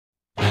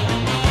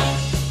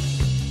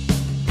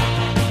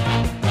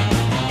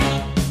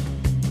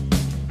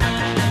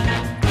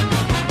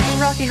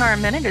Horror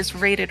Minute is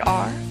rated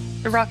R.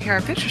 The Rocky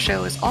Horror Picture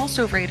Show is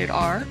also rated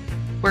R.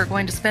 We're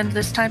going to spend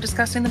this time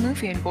discussing the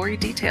movie in gory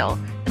detail,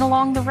 and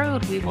along the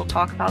road we will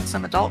talk about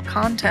some adult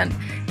content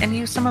and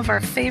use some of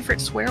our favorite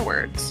swear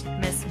words.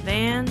 Miss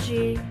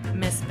Vanjie.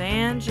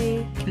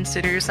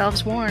 Consider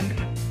yourselves warned.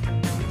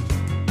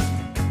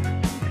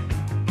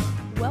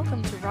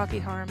 Welcome to Rocky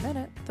Horror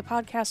Minute, the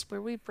podcast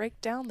where we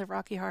break down the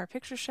Rocky Horror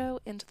Picture Show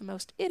into the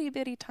most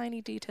itty-bitty tiny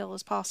detail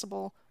as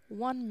possible,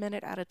 1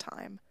 minute at a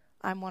time.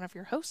 I'm one of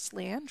your hosts,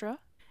 Leandra.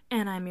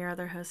 And I'm your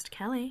other host,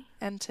 Kelly.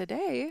 And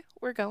today,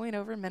 we're going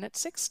over minute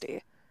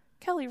 60.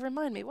 Kelly,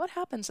 remind me, what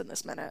happens in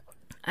this minute?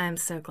 I'm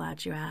so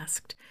glad you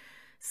asked.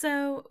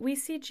 So, we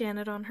see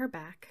Janet on her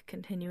back,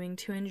 continuing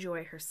to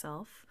enjoy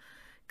herself.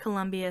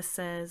 Columbia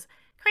says,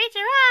 "Creature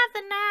of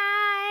the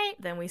night!"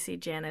 Then we see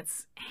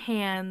Janet's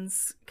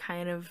hands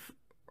kind of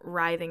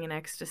writhing in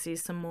ecstasy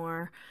some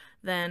more.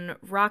 Then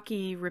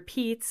Rocky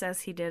repeats,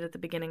 as he did at the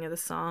beginning of the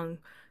song,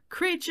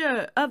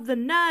 "Creature of the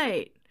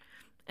night!"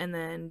 And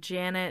then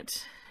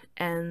Janet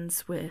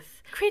ends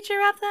with, "Creature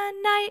of the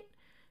night!"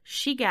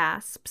 She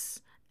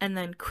gasps and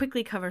then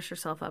quickly covers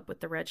herself up with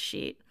the red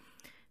sheet.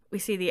 We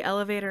see the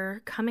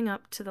elevator coming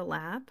up to the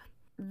lab.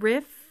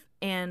 Riff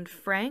and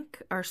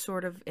Frank are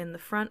sort of in the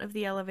front of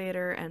the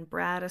elevator, and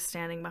Brad is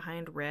standing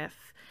behind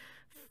Riff.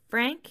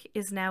 Frank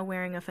is now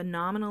wearing a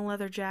phenomenal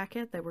leather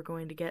jacket that we're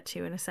going to get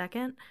to in a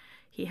second.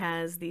 He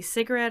has the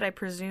cigarette I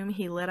presume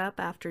he lit up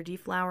after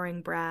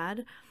deflowering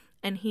Brad,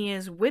 and he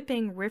is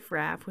whipping Riff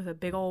Raff with a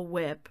big ol'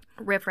 whip.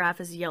 Riff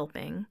Raff is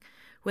yelping.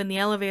 When the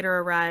elevator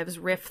arrives,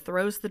 Riff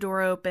throws the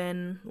door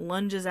open,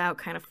 lunges out,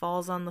 kind of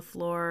falls on the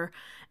floor,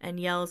 and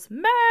yells,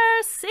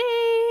 "Mercy!"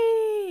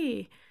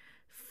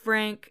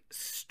 Frank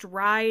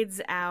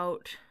strides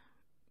out,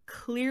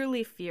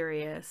 clearly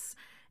furious,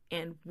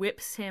 and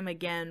whips him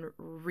again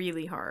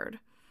really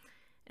hard.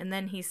 And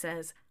then he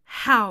says,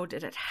 "How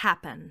did it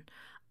happen?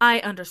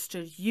 I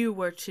understood you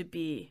were to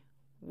be,"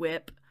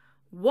 whip,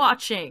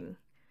 "watching."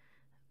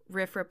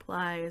 Riff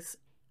replies,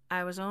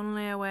 "I was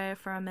only away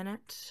for a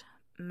minute,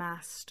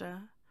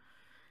 master."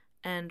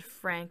 And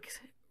Frank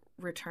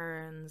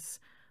returns,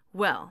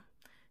 "Well,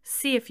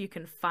 see if you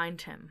can find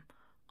him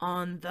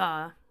on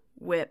the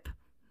whip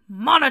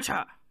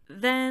monitor."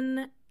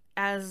 Then,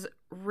 as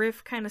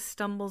Riff kind of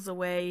stumbles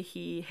away,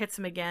 he hits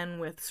him again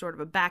with sort of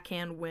a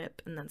backhand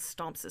whip and then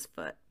stomps his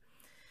foot.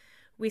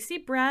 We see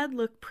Brad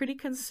look pretty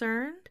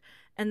concerned,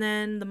 and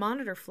then the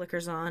monitor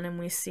flickers on and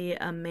we see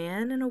a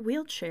man in a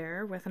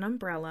wheelchair with an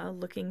umbrella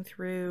looking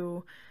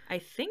through, I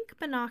think,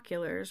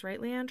 binoculars, right,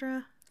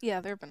 Leandra? Yeah,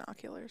 they're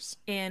binoculars.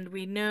 And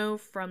we know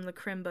from the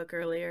crim book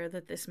earlier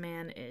that this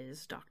man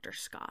is Dr.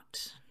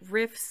 Scott.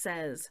 Riff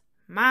says,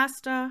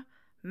 Master,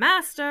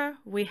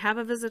 we have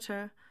a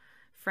visitor."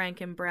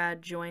 Frank and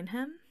Brad join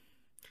him.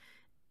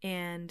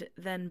 And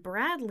then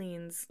Brad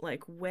leans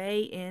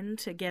way in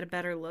to get a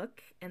better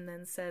look and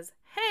then says,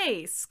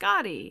 "Hey,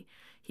 Scotty."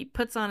 He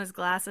puts on his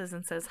glasses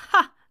and says,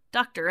 "Ha!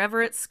 Dr.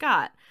 Everett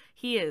Scott."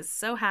 He is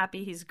so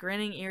happy he's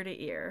grinning ear to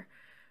ear.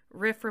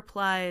 Riff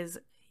replies,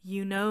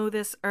 "You know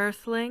this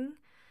earthling?"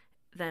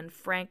 Then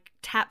Frank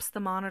taps the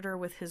monitor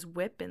with his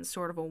whip in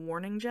sort of a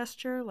warning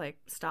gesture, like,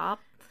 stop.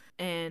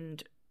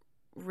 And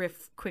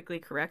Riff quickly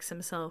corrects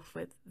himself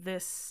with,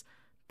 "This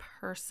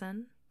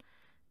person."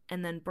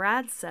 And then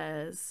Brad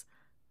says,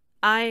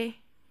 And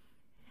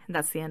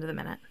that's the end of the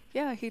minute.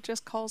 Yeah, he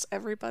just calls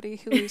everybody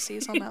who he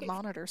sees on that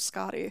monitor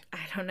Scotty.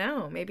 I don't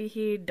know. Maybe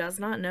he does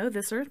not know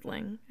this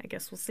earthling. I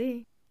guess we'll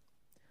see.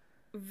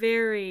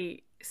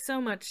 So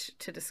much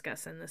to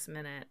discuss in this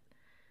minute.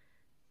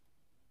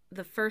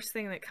 The first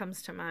thing that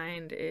comes to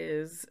mind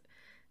is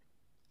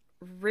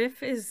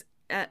Riff is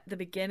at the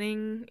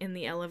beginning in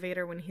the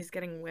elevator when he's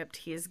getting whipped.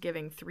 He is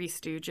giving Three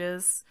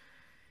Stooges.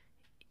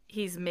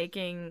 He's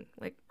making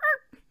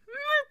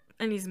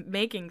and he's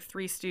making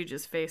Three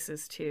Stooges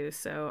faces too,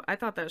 so I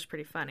thought that was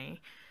pretty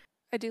funny.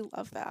 I do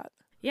love that.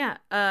 Yeah,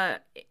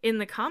 in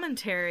the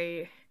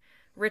commentary,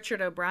 Richard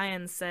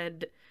O'Brien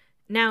said,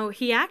 "Now,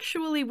 he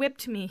actually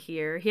whipped me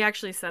here." He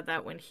actually said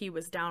that when he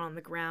was down on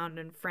the ground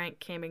and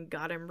Frank came and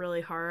got him really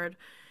hard.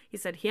 He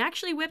said, "He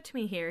actually whipped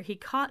me here. He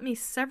caught me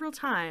several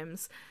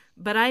times,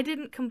 but I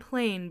didn't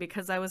complain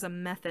because I was a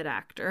method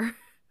actor."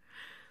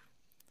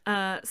 So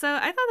I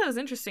thought that was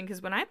interesting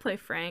because when I play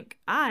Frank,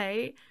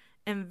 I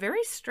am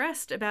very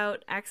stressed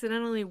about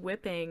accidentally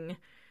whipping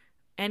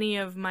any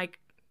of my,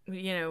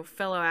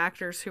 fellow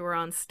actors who are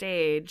on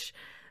stage.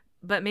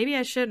 But maybe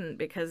I shouldn't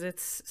because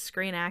it's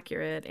screen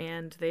accurate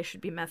and they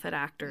should be method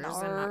actors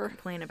and not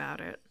complain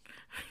about it.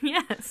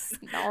 Yes.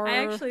 I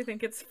actually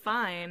think it's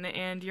fine,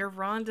 and you're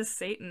wrong to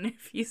Satan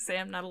if you say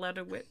I'm not allowed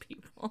to whip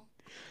people.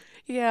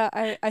 Yeah,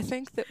 I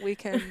think that we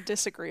can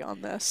disagree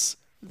on this.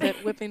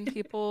 That whipping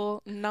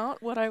people,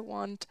 not what I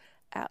want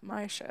at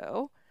my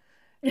show,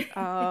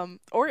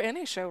 or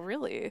any show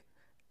really.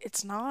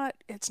 It's not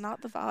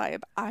the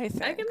vibe, I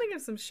think. I can think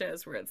of some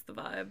shows where it's the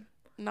vibe.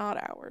 Not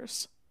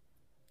ours.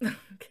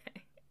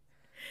 Okay.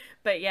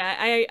 But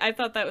yeah, I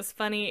thought that was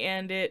funny,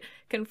 and it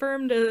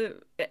confirmed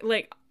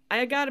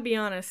I gotta be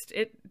honest,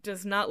 it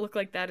does not look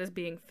like that is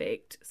being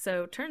faked.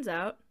 So turns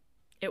out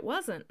it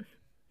wasn't.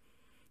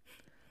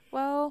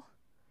 Well,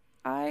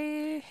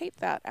 I hate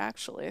that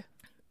actually.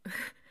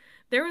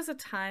 There was a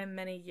time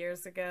many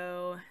years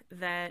ago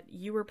that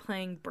you were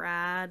playing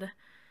Brad,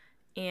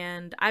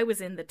 and I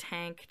was in the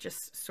tank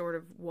just sort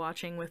of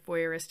watching with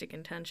voyeuristic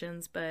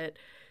intentions, but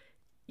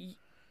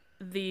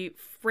the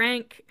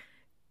Frank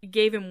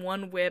gave him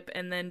one whip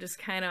and then just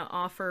kind of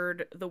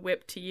offered the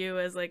whip to you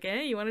as like,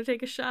 hey, you want to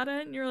take a shot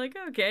at it? And you're like,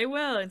 okay,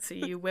 well, and so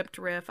you whipped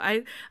Riff.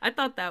 I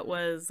thought that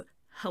was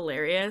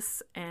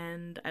hilarious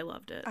and I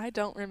loved it. I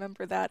don't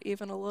remember that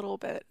even a little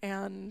bit,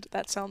 and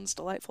that sounds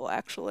delightful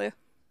actually.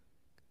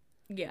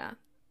 Yeah.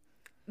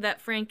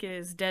 That Frank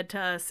is dead to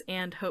us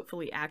and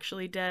hopefully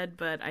actually dead,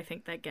 but I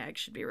think that gag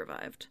should be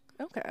revived.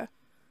 Okay.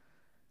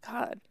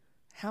 God,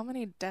 how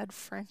many dead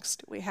Franks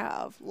do we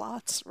have?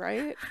 Lots,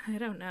 right? I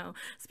don't know.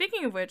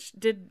 Speaking of which,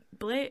 did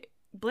Blake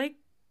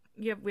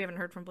we haven't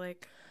heard from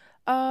Blake.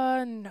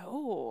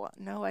 No.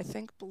 No, I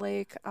think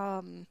Blake,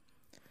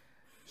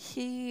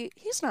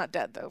 he's not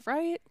dead though,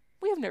 right?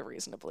 We have no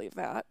reason to believe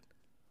that.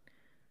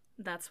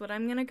 That's what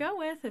I'm gonna go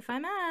with if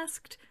I'm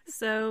asked.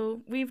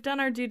 So we've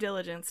done our due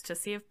diligence to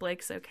see if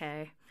Blake's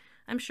okay.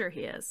 I'm sure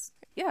he is.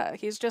 Yeah,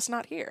 he's just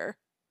not here.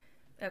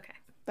 Okay.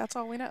 That's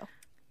all we know.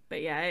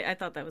 But yeah, I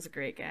thought that was a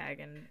great gag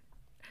and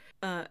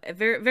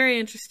very very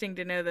interesting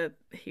to know that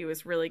he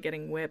was really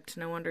getting whipped.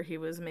 No wonder he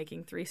was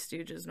making Three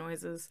Stooges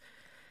noises.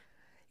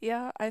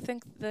 Yeah, I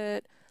think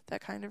that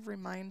that kind of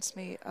reminds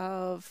me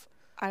of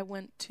I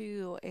went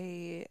to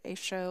a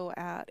show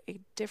at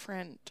a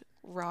different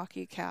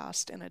Rocky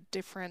cast in a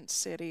different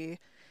city,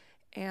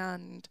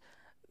 and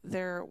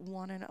their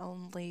one and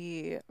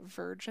only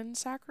virgin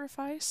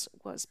sacrifice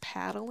was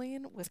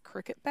paddling with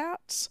cricket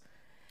bats.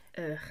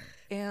 Ugh.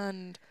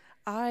 And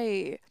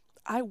I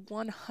I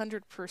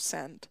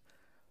 100%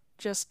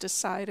 just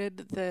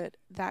decided that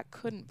that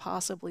couldn't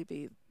possibly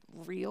be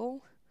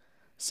real.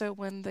 So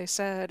when they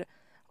said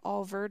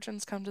all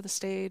virgins come to the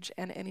stage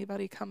and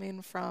anybody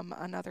coming from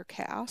another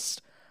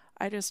cast,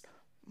 I just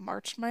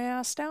marched my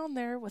ass down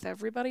there with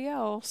everybody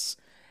else.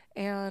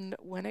 And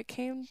when it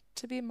came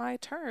to be my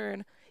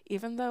turn,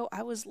 even though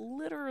I was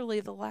literally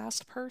the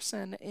last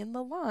person in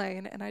the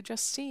line and I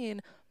just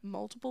seen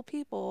multiple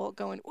people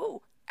going,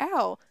 "Ooh,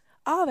 ow,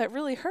 ah, that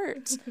really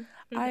hurts."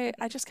 I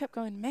just kept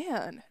going,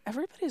 man,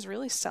 everybody's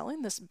really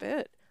selling this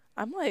bit.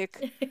 I'm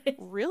like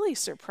really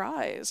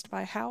surprised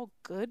by how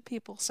good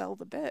people sell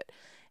the bit.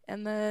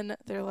 And then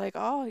they're like,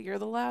 "Oh, you're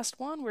the last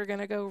one. We're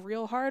gonna go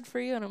real hard for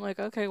you." And I'm like,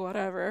 "Okay,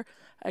 whatever.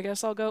 I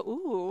guess I'll go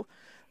ooh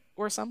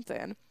or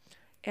something."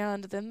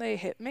 And then they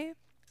hit me,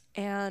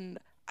 and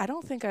I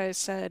don't think I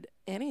said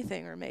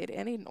anything or made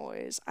any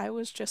noise. I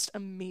was just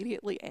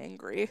immediately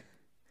angry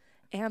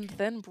and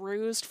then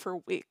bruised for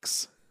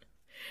weeks.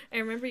 I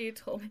remember you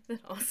told me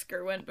that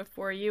Oscar went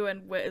before you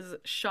and was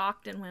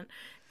shocked and went,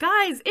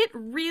 "Guys, it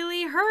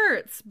really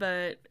hurts."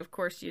 But of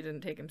course, you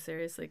didn't take him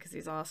seriously because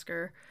he's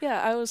Oscar.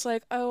 Yeah, I was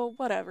like, "Oh,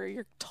 whatever.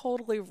 You're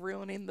totally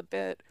ruining the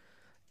bit,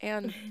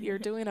 and you're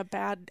doing a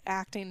bad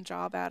acting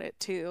job at it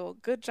too.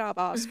 Good job,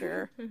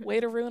 Oscar.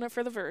 Way to ruin it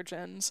for the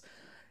virgins."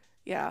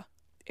 Yeah,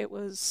 it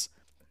was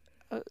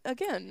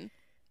again,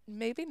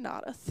 maybe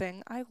not a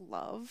thing I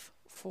love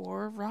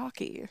for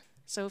Rocky.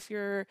 So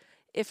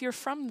if you're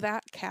from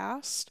that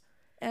cast,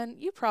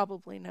 and you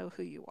probably know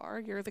who you are,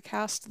 you're the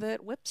cast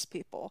that whips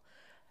people.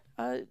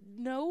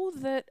 Know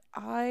that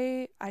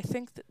I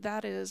think that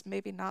that is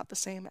maybe not the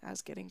same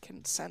as getting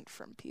consent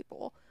from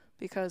people,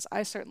 because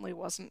I certainly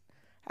wasn't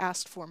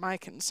asked for my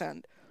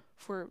consent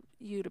for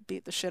you to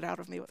beat the shit out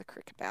of me with a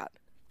cricket bat.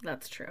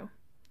 That's true.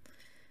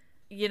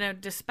 You know,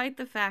 despite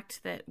the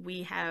fact that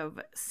we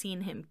have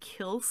seen him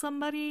kill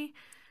somebody,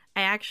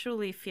 I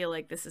actually feel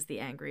like this is the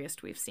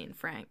angriest we've seen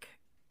Frank.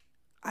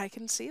 I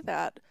can see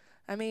that.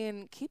 I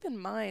mean, keep in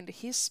mind,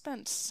 he's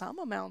spent some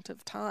amount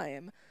of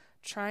time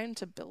trying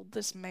to build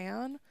this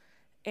man,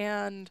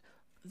 and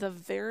the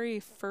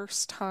very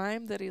first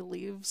time that he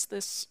leaves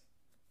this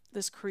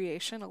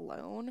creation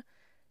alone,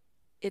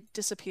 it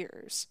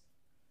disappears.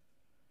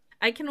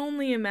 I can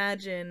only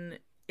imagine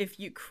if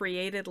you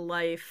created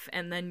life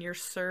and then your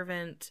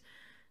servant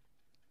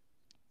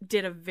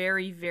did a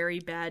very, very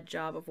bad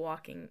job of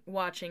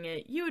watching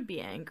it, you would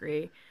be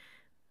angry.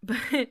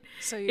 But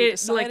So you it like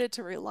decided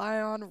to rely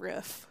on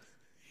Riff.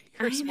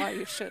 Here's why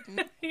you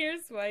shouldn't.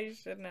 here's why you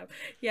shouldn't have.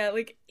 Yeah,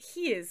 like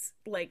he is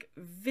like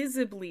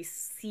visibly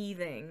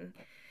seething.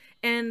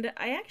 And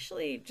I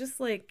actually just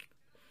like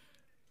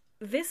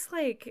this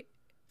like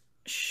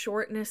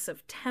shortness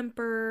of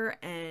temper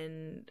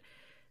and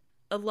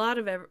a lot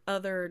of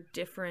other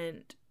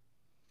different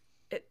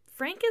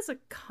Frank is a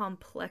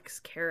complex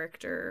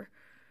character.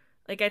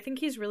 Like I think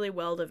he's really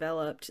well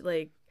developed.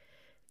 Like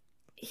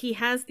he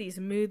has these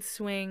mood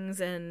swings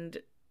and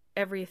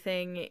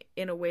everything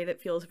in a way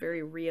that feels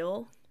very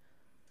real.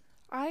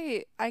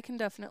 I can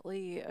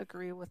definitely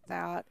agree with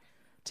that.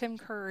 Tim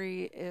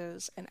Curry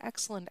is an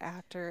excellent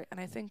actor,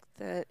 and I think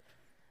that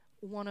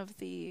one of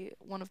the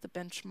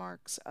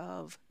benchmarks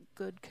of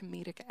good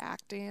comedic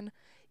acting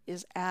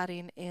is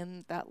adding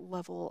in that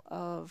level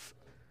of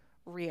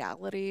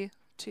reality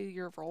to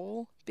your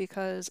role,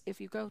 because if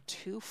you go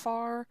too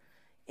far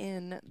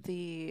in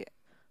the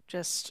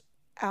just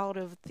out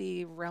of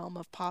the realm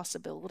of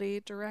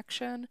possibility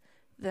direction,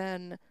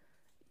 then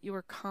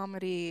your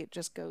comedy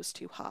just goes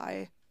too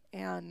high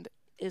and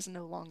is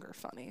no longer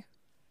funny.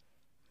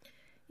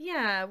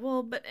 Yeah,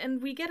 well, but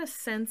and we get a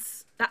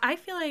sense that I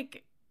feel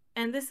like,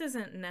 and this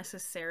isn't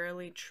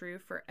necessarily true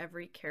for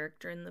every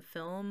character in the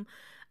film.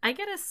 I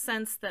get a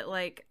sense that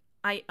like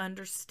I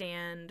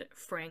understand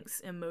Frank's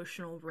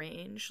emotional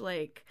range.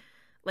 Like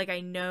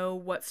I know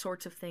what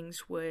sorts of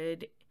things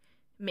would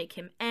make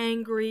him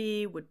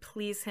angry, would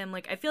please him.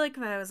 Like I feel like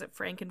if I was at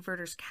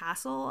Frankenfurter's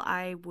castle,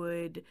 I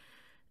would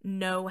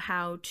know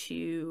how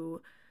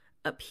to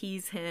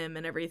appease him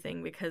and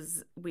everything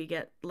because we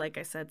get, like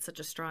I said, such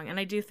a strong, and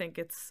I do think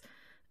it's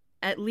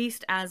at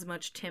least as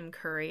much Tim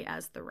Curry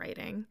as the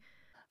writing.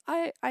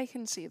 I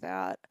can see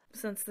that.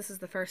 Since this is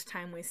the first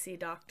time we see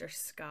Dr.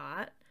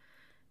 Scott,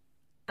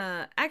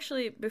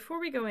 actually, before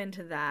we go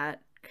into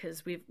that,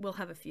 because we'll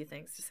have a few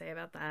things to say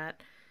about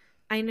that,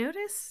 I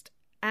noticed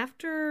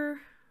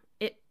after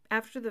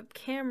after the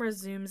camera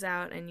zooms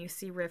out and you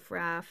see Riff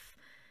Raff,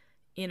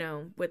 you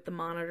know, with the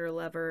monitor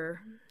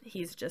lever,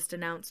 he's just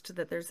announced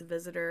that there's a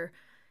visitor.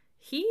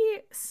 He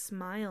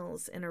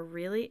smiles in a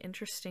really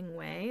interesting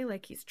way,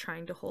 like he's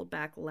trying to hold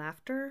back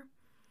laughter.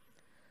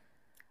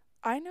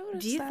 I Do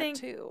noticed you that think,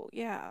 too.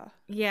 Yeah.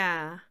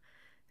 yeah.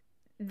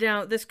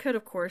 Now, this could,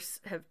 of course,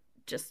 have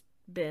just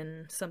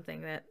been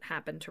something that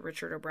happened to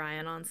Richard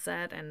O'Brien on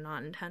set and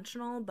not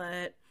intentional,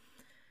 but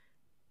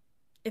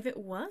if it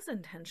was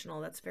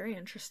intentional, that's very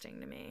interesting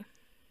to me.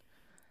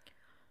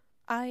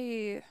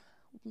 I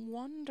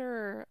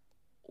wonder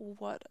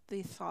what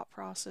the thought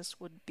process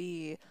would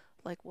be,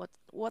 like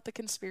what the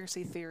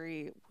conspiracy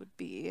theory would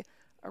be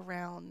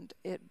around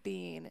it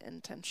being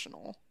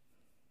intentional.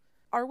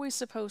 Are we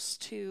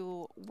supposed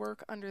to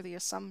work under the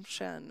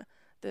assumption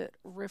that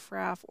Riff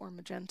Raff or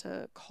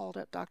Magenta called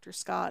up Dr.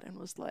 Scott and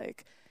was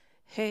like,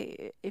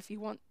 hey, if you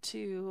want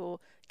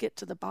to get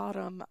to the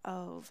bottom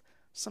of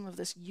some of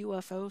this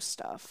UFO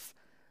stuff,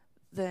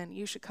 then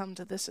you should come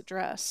to this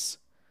address?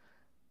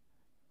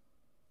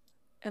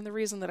 And the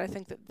reason that I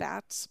think that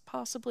that's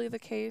possibly the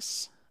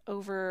case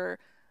over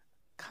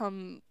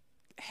come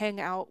hang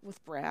out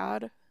with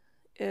Brad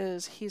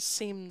is he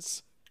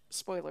seems,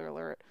 spoiler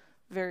alert,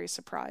 very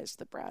surprised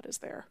that Brad is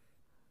there.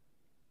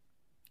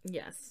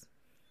 Yes.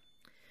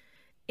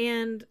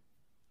 And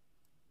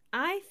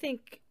I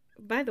think,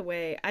 by the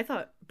way, I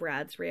thought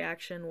Brad's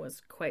reaction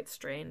was quite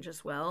strange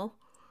as well.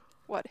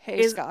 What, hey,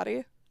 Is,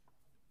 Scotty?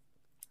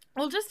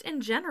 well, just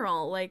in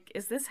general, like,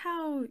 is this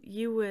how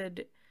you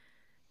would.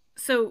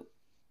 So,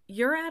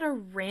 you're at a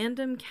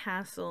random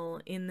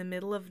castle in the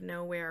middle of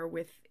nowhere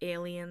with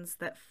aliens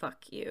that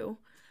fuck you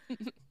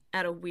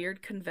at a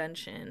weird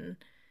convention,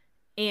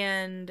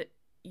 and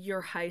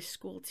your high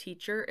school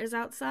teacher is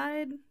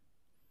outside.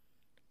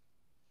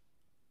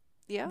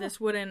 Yeah, This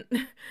wouldn't.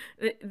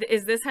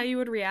 Is this how you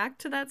would react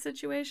to that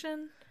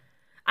situation?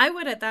 I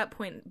would at that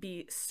point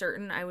be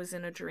certain I was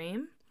in a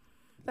dream,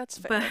 that's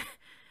but fair.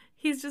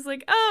 he's just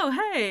like,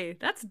 oh, hey,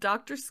 that's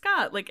Dr.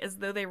 Scott. Like, as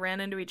though they ran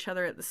into each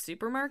other at the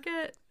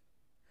supermarket.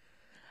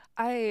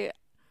 I,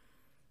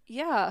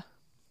 yeah,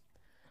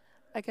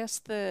 I guess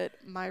that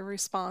my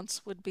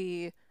response would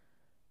be,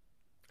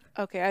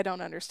 okay, I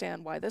don't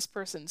understand why this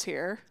person's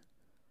here.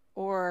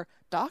 Or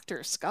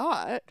Dr.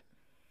 Scott.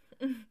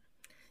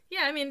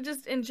 Yeah, I mean,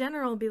 just in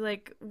general, be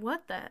like,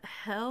 what the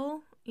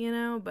hell? You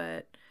know,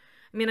 but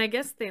I mean, I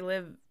guess they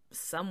live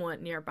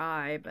somewhat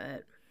nearby,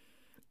 but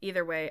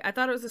either way, I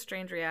thought it was a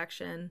strange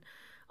reaction.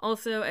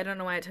 Also, I don't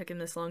know why it took him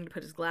this long to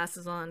put his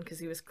glasses on because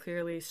he was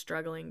clearly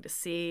struggling to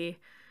see,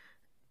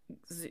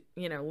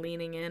 you know,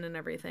 leaning in and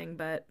everything.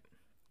 But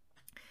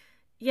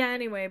yeah,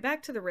 anyway,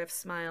 back to the Riff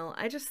smile.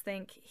 I just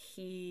think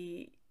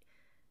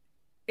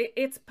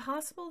it's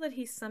possible that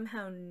he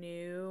somehow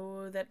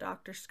knew that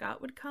Dr. Scott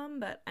would come,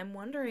 but I'm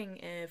wondering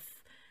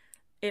if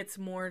it's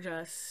more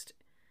just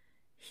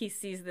he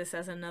sees this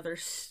as another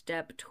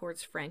step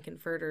towards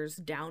Frankenfurter's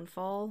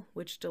downfall,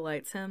 which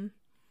delights him.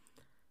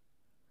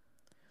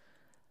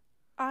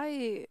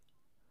 I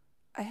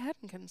I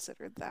hadn't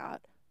considered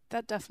that.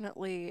 That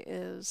definitely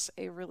is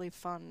a really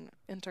fun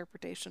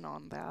interpretation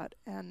on that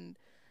and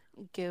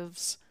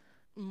gives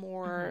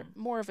Mm-hmm.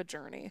 more of a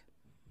journey.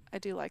 I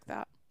do like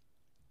that.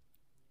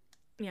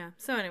 Yeah.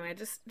 So anyway,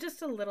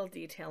 just a little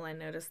detail I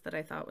noticed that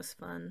I thought was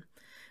fun.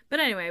 But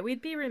anyway,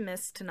 we'd be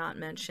remiss to not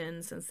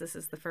mention, since this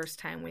is the first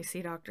time we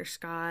see Dr.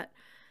 Scott.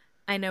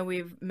 I know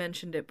we've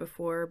mentioned it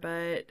before,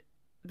 but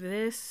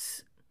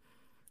this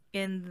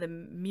in the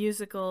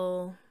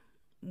musical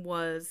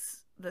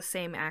was the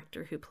same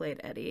actor who played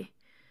Eddie.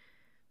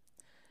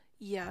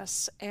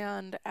 Yes,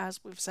 and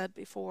as we've said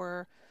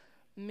before,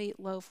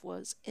 Meatloaf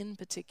was in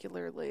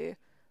particularly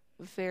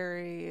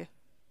very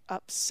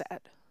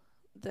upset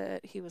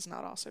that he was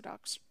not also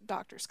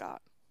Dr.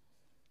 Scott.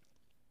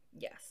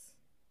 Yes.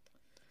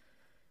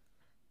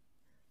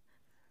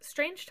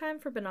 Strange time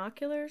for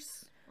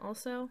binoculars,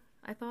 also.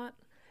 I thought.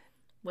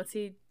 What's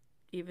he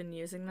even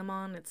using them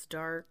on? It's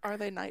dark. Are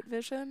they night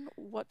vision?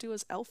 What do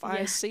his elf Yeah.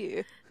 eyes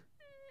see?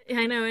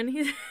 I know, and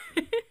he's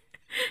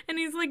and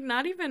he's like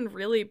not even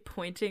really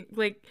pointing,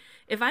 like,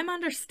 if I'm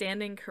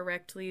understanding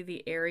correctly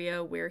the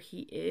area where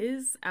he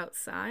is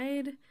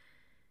outside,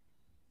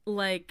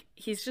 like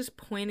he's just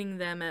pointing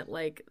them at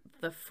like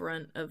the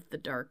front of the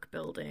dark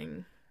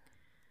building.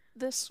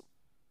 This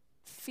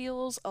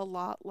feels a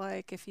lot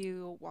like if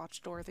you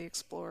watch Dora the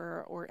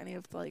Explorer or any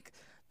of like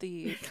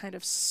the kind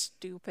of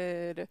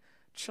stupid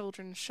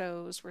children's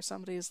shows where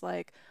somebody's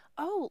like,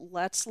 "Oh,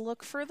 let's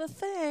look for the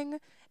thing."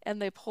 And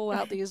they pull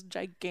out these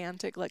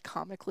gigantic, like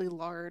comically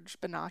large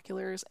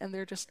binoculars and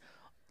they're just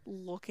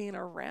looking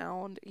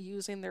around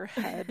using their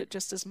head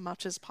just as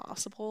much as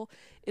possible.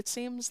 It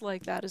seems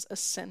like that is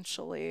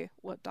essentially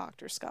what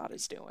Dr. Scott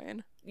is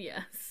doing.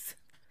 Yes.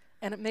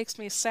 And it makes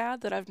me sad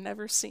that I've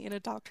never seen a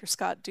Dr.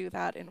 Scott do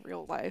that in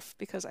real life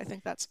because I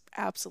think that's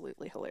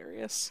absolutely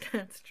hilarious.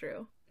 That's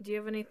true. Do you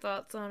have any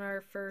thoughts on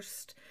our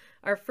first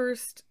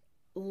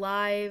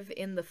live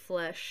in the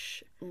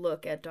flesh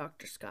look at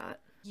Dr. Scott?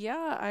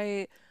 Yeah,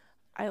 I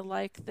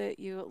like that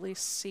you at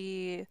least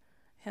see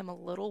him a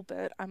little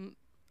bit. I'm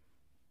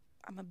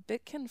a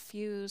bit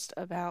confused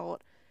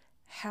about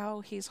how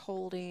he's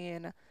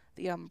holding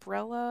the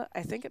umbrella.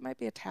 I think it might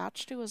be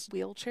attached to his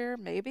wheelchair,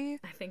 maybe,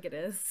 I think it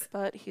is.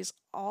 but he's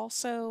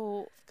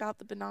also got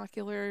the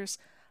binoculars.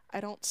 I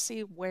don't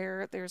see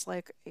where there's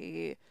like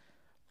a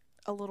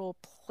little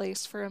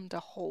place for him to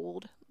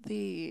hold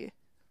the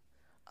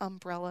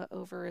umbrella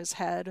over his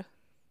head.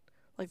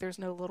 Like there's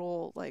no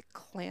little like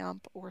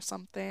clamp or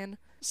something.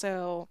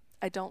 So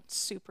I don't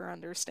super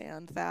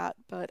understand that,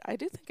 but I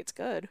do think it's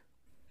good.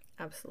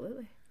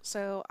 Absolutely.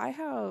 So I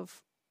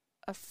have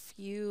a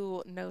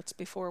few notes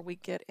before we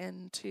get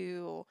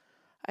into,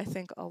 I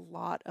think, a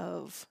lot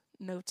of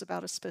notes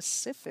about a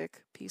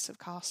specific piece of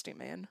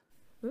costuming.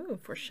 Ooh,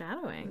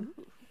 foreshadowing.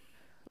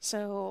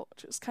 So,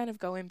 just kind of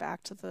going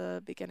back to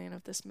the beginning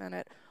of this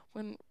minute,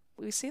 when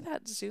we see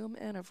that zoom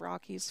in of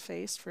Rocky's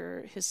face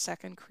for his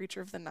second creature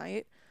of the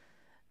night,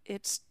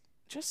 it's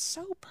just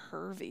so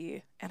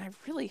pervy, and I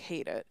really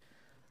hate it.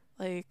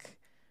 Like,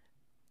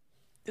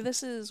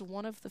 this is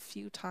one of the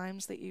few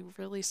times that you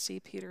really see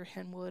Peter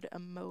Hinwood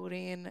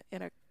emoting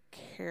in a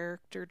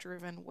character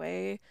driven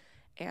way,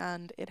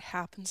 and it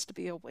happens to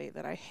be a way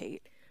that I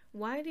hate.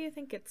 Why do you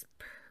think it's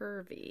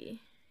pervy?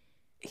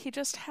 He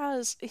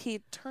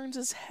turns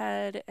his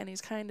head and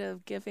he's kind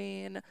of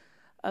giving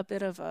a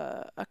bit of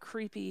a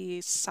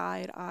creepy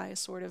side eye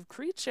sort of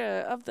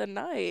creature of the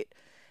night.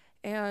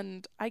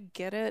 And I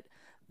get it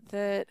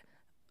that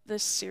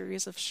this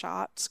series of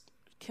shots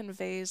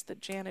conveys that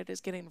Janet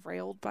is getting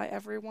railed by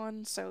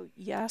everyone. So,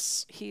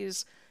 yes,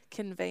 he's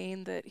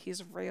conveying that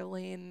he's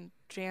railing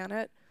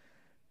Janet,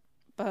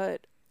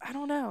 but I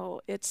don't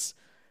know. It's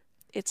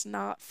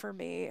not for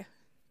me.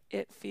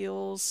 It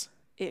feels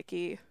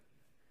icky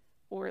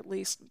or at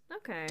least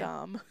Okay.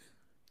 dumb.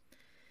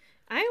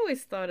 I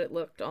always thought it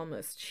looked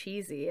almost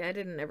cheesy. I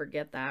didn't ever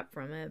get that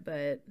from it,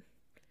 but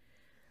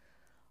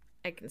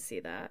I can see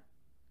that.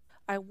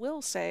 I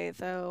will say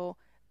though,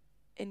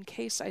 in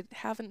case I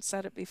haven't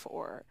said it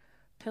before,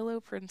 Pillow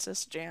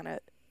Princess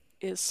Janet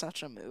is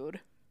such a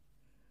mood.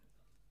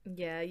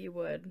 Yeah, you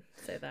would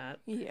say that.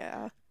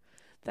 Yeah,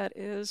 that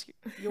is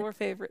your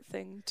favorite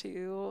thing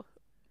to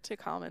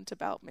comment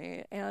about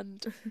me,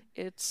 and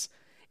it's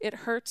it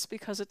hurts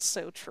because it's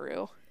so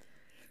true.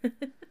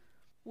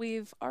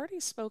 We've already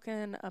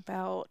spoken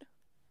about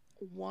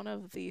one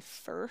of the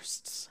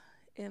firsts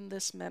in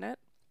this minute.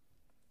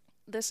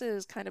 This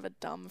is kind of a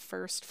dumb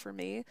first for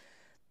me.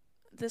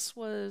 This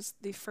was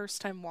the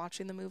first time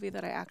watching the movie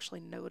that I actually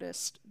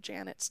noticed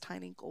Janet's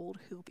tiny gold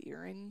hoop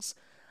earrings.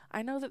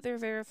 I know that they're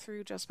there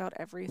through just about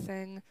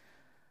everything,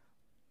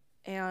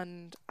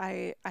 and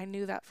I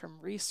knew that from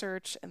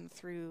research and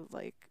through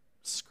like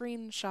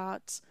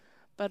screenshots,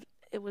 but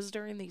it was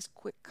during these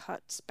quick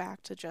cuts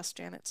back to just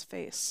Janet's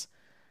face.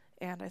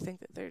 And I think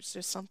that there's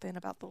just something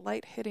about the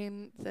light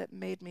hitting that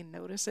made me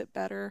notice it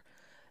better.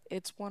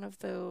 It's one of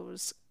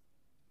those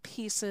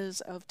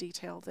pieces of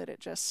detail that it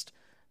just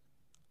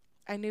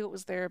I knew it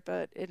was there,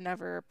 but it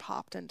never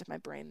popped into my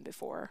brain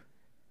before.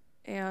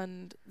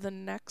 And the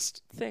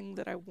next thing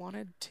that I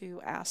wanted to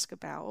ask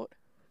about,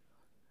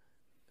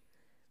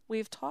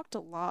 we've talked a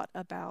lot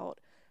about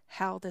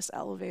how this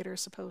elevator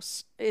is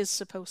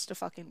supposed to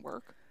fucking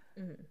work.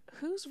 Mhm.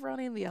 Who's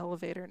running the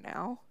elevator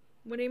now?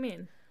 What do you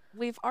mean?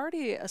 We've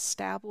already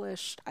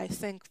established, I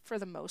think, for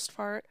the most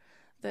part,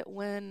 that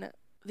when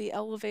the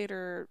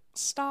elevator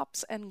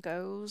stops and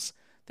goes,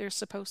 there's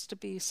supposed to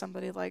be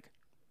somebody like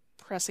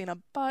pressing a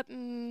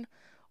button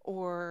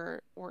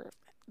or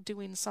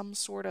doing some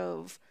sort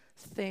of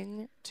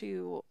thing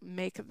to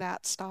make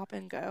that stop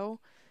and go.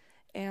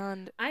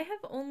 And I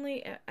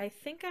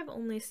think I've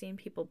only seen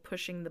people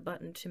pushing the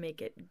button to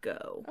make it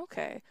go.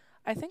 okay,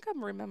 I think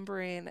I'm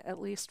remembering at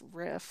least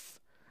Riff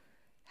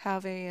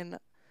having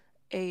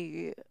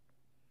a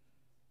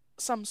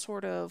some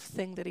sort of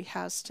thing that he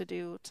has to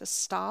do to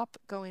stop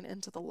going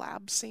into the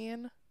lab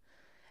scene.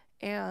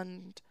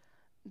 And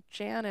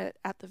Janet,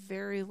 at the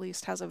very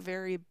least, has a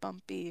very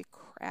bumpy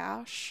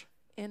crash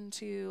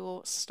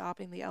into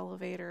stopping the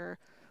elevator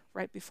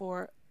right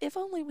before, if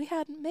only we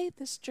hadn't made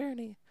this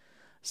journey.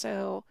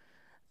 So,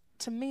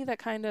 to me, that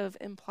kind of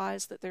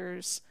implies that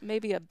there's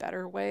maybe a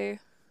better way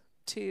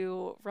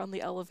to run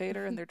the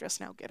elevator and they're just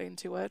now getting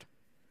to it.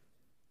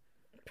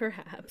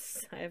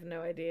 Perhaps. I have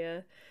no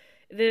idea.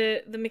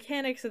 The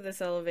mechanics of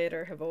this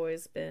elevator have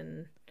always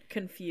been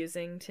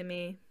confusing to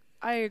me.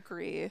 I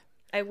agree.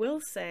 I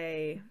will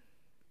say,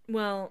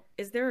 well,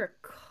 is there a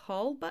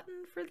call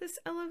button for this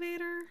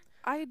elevator?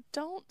 I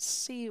don't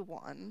see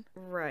one.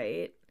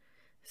 Right.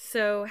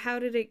 So how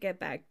did it get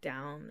back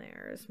down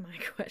there is my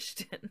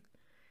question.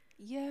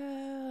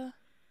 Yeah.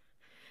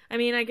 I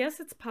mean, I guess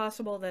it's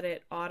possible that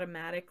it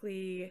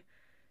automatically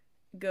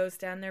goes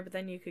down there, but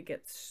then you could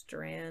get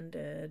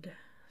stranded.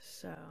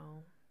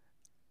 So,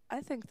 I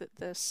think that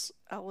this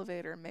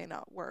elevator may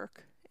not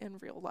work in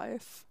real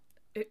life.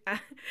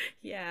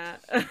 yeah.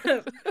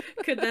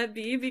 Could that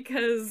be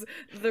because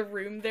the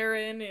room they're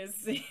in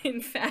is,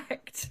 in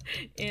fact,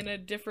 in a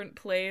different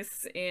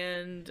place?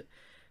 And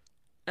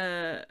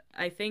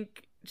I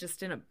think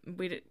just in a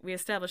we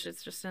established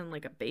it's just in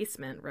like a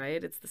basement,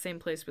 right? It's the same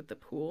place with the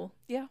pool.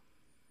 Yeah.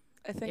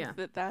 I think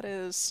Yeah. that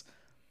is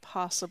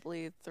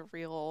possibly the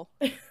real.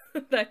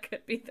 That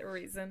could be the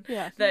reason.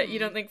 Yeah. That you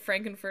don't think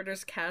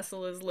Frankenfurter's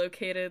castle is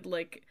located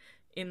like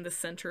in the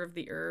center of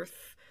the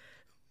earth.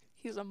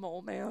 He's a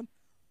mole man.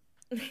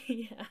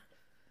 Yeah.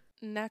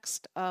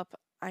 Next up,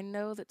 I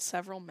know that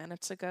several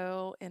minutes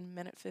ago in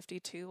minute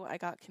 52, I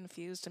got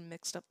confused and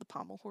mixed up the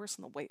pommel horse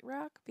and the weight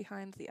rack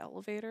behind the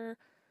elevator,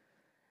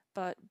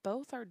 but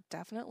both are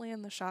definitely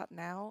in the shot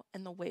now,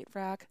 and the weight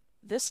rack,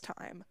 this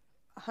time,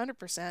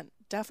 100%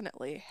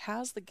 definitely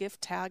has the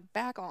gift tag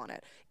back on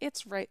it.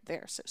 It's right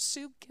there, so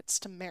Sue gets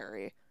to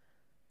marry.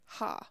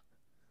 Ha.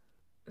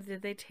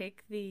 Did they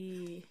take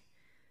the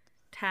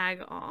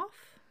tag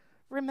off?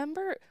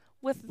 Remember,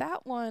 with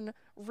that one,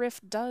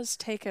 Riff does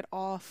take it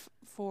off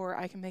for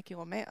I Can Make You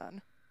a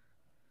Man.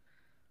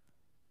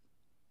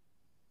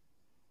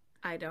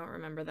 I don't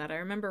remember that. I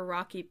remember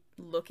Rocky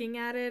looking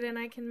at it and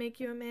I Can Make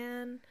You a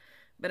Man,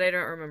 but I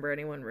don't remember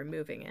anyone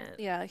removing it.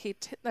 Yeah, he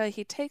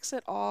takes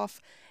it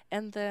off,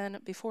 and then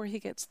before he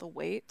gets the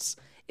weights,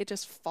 it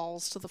just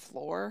falls to the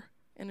floor,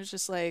 and it's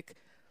just like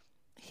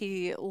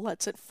he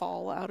lets it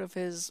fall out of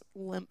his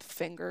limp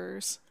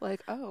fingers.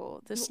 Like,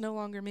 oh, this no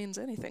longer means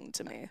anything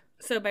to me.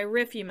 So by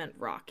Riff you meant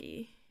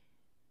Rocky.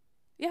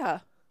 Yeah,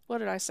 what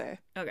did I say?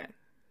 Okay,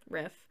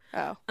 Riff.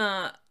 Oh,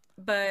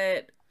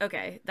 But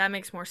okay, that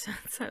makes more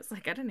sense. I was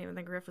like, I didn't even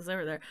think Riff was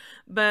over there.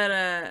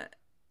 But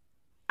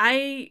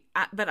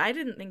but I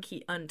didn't think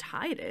he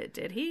untied it,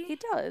 did he? he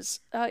does.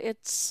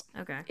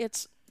 Okay.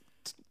 It's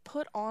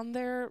put on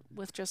there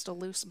with just a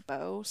loose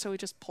bow, so he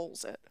just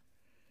pulls it.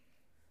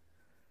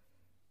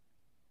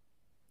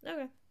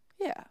 Okay.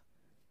 Yeah.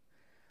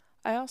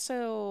 I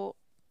also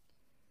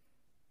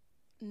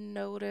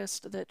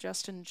noticed that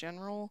just in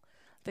general,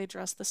 they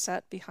dress the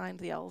set behind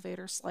the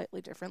elevator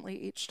slightly differently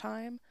each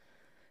time.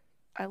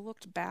 I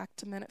looked back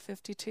to minute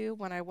 52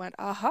 when I went,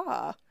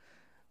 aha,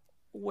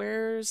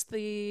 where's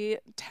the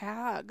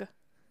tag?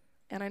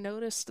 And I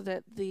noticed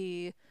that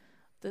the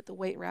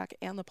weight rack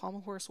and the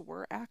pommel horse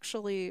were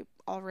actually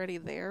already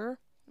there,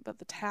 but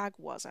the tag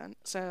wasn't.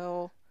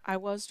 So I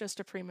was just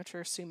a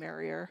premature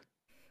Sumerier.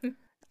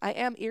 I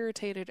am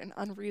irritated an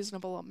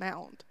unreasonable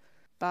amount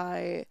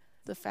by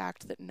the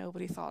fact that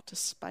nobody thought to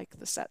spike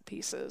the set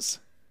pieces.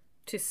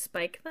 To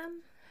spike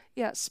them?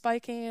 Yeah,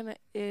 spiking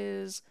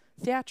is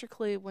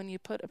theatrically when you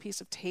put a piece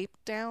of tape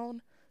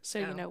down so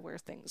you Oh. know where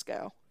things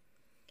go.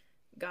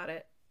 Got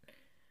it.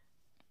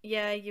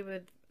 Yeah, you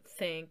would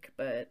think,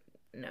 but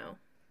no.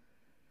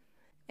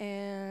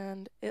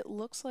 And it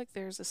looks like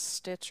there's a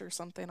stitch or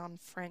something on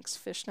Frank's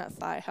fishnet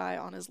thigh high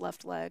on his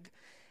left leg.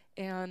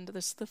 And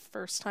this is the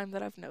first time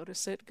that I've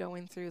noticed it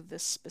going through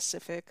this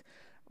specific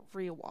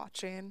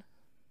rewatching.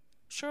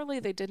 Surely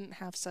they didn't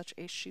have such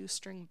a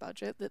shoestring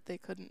budget that they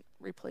couldn't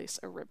replace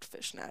a ripped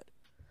fishnet.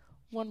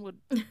 One would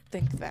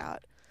think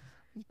that.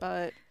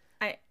 But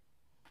I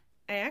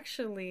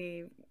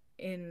actually,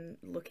 in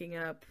looking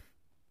up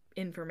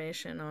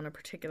information on a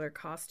particular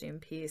costume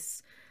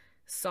piece,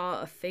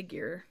 saw a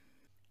figure.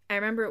 I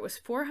remember it was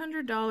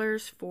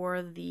 $400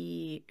 for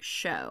the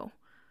show,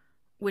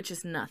 which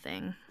is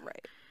nothing.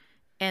 right.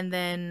 And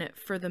then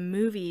for the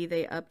movie,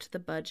 they upped the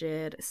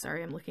budget.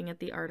 Sorry, I'm looking at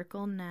the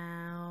article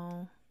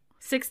now.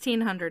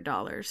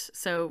 $1,600.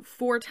 So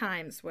 4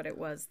 times what it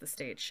was the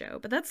stage show.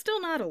 But that's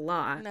still not a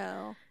lot.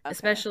 No. Okay.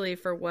 Especially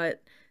for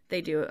what they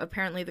do.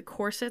 Apparently, the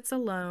corsets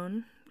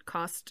alone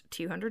cost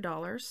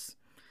 $200.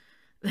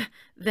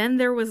 Then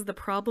there was the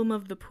problem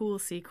of the pool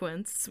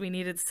sequence. We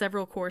needed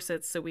several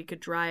corsets so we could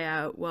dry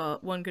out. Well,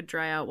 one could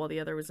dry out while the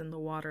other was in the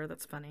water.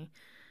 That's funny.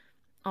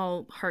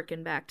 I'll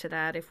harken back to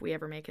that if we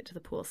ever make it to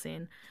the pool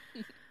scene.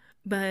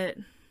 But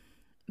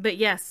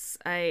yes,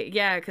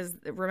 because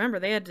remember,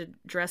 they had to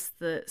dress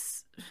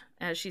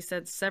as she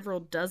said,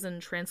 several dozen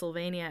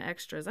Transylvania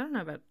extras. I don't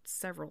know about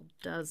several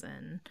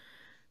dozen,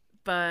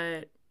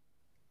 but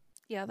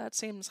Yeah, that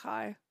seems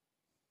high.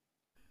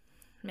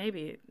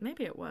 Maybe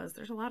it was.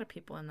 There's a lot of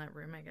people in that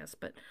room, I guess,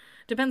 but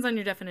depends on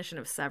your definition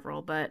of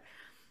several. But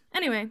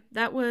anyway,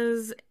 that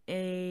was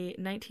a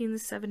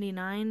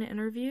 1979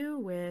 interview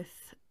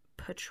with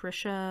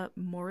Patricia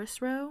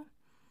Morrisroe.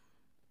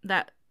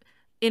 That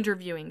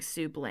interviewing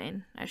Sue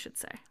Blaine, I should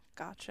say.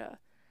 Gotcha.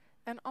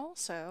 And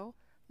also,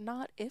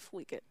 not if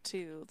we get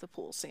to the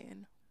pool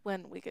scene,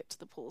 when we get to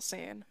the pool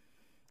scene,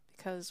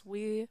 because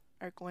we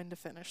are going to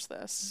finish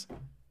this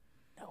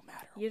no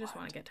matter You just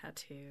what. want to get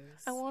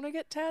tattoos. I want to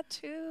get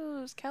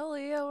tattoos,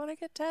 Kelly. I want to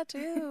get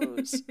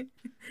tattoos.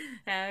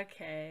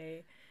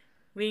 Okay.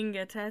 We can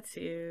get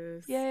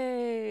tattoos.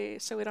 Yay!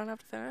 So we don't have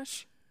to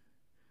finish?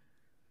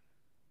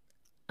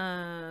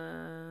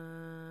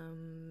 I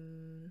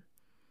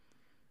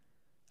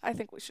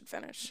think we should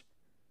finish.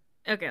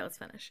 Okay, let's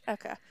finish.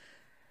 Okay.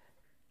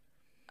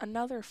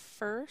 Another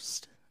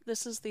first.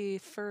 This is the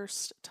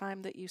first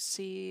time that you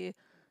see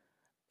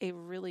a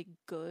really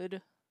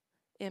good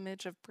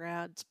image of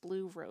Brad's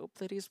blue robe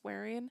that he's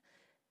wearing.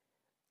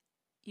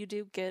 You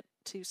do get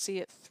to see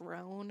it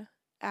thrown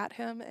at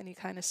him, and you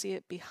kind of see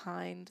it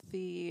behind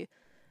the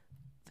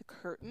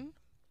curtain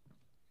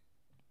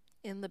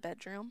in the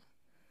bedroom.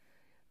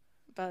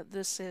 But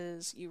this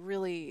is, you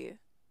really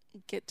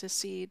get to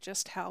see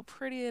just how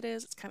pretty it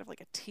is. It's kind of like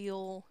a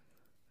teal,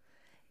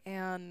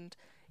 and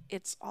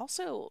it's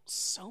also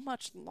so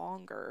much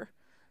longer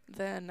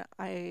than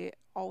I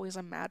always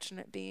imagine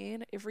it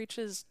being. It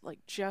reaches like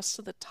just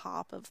to the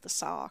top of the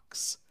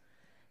socks,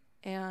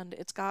 and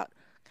it's got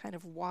kind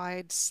of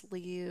wide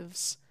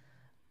sleeves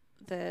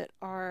that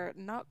are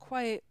not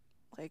quite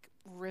like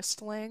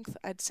wrist length.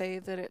 I'd say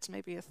that it's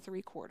maybe a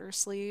 3/4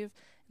 sleeve.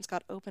 It's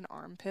got open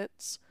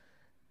armpits,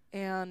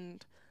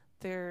 and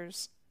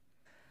there's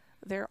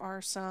there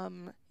are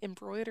some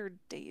embroidered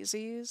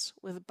daisies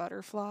with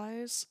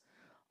butterflies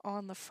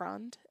on the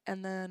front,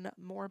 and then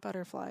more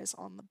butterflies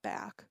on the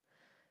back.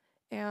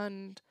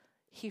 And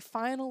he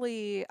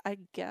finally, I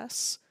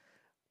guess,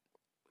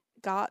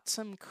 got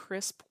some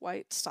crisp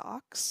white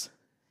socks.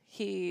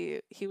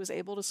 He was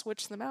able to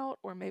switch them out,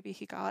 or maybe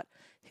he got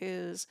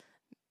his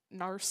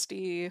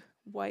nasty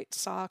white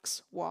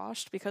socks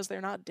washed because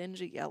they're not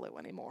dingy yellow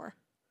anymore.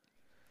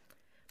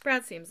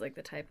 Brad seems like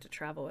the type to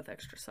travel with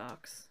extra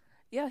socks.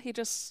 Yeah,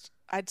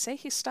 I'd say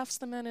he stuffs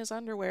them in his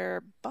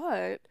underwear,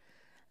 but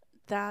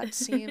that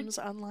seems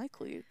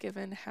unlikely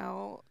given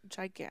how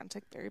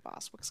gigantic Barry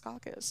Bostwick's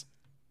cock is.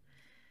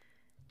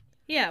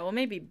 Yeah, well,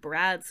 maybe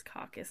Brad's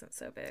cock isn't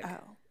so big.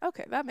 Oh,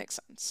 okay, that makes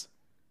sense.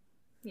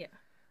 Yeah.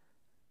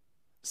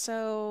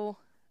 So,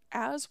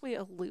 as we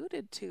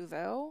alluded to,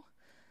 though,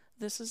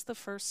 this is the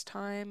first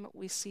time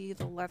we see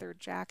the leather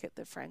jacket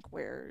that Frank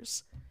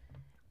wears.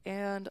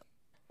 And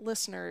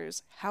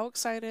listeners, how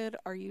excited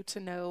are you to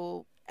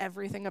know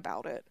everything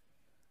about it?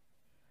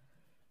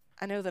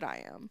 I know that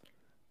I am.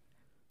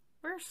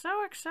 We're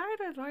so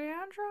excited,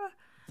 Leandra.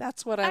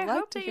 That's what I like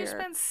hope to that hear. you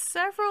spent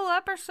several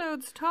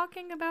episodes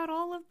talking about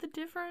all of the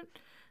different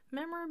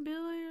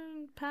memorabilia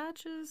and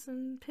patches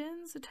and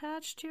pins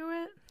attached to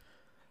it.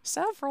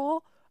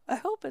 Several? I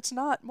hope it's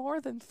not more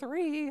than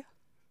 3.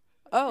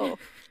 Oh,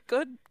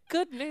 good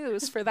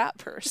news for that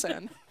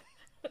person.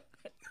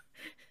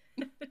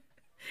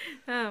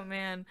 Oh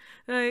man,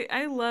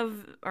 I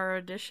love our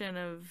addition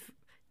of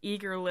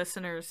eager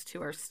listeners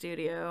to our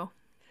studio.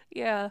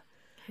 Yeah.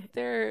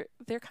 They're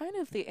kind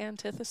of the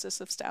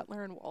antithesis of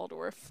Statler and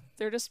Waldorf.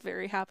 They're just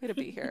very happy to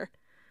be here.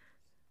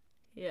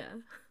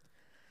 Yeah.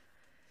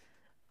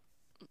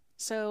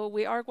 So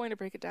we are going to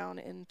break it down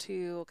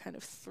into kind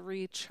of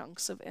 3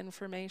 chunks of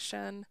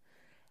information.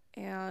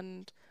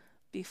 And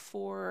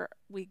before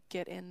we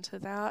get into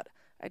that,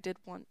 I did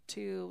want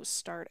to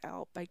start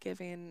out by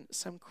giving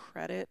some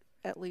credit,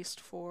 at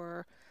least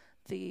for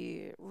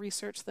the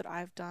research that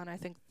I've done. I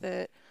think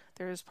that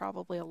there's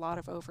probably a lot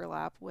of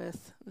overlap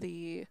with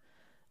the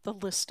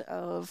list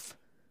of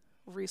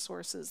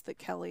resources that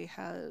Kelly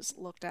has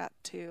looked at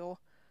too.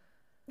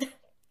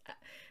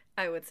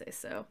 I would say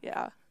so.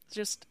 Yeah,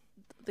 just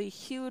the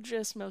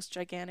hugest, most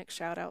gigantic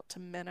shout out to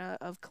Minna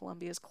of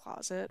Columbia's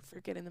Closet for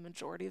getting the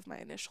majority of my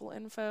initial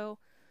info.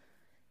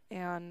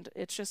 And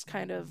it's just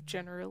kind of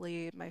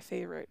generally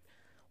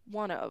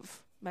one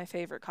of my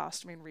favorite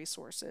costuming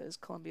resources,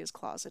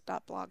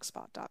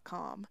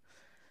 columbiascloset.blogspot.com.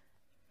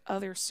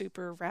 Other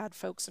super rad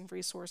folks and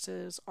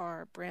resources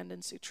are Brandon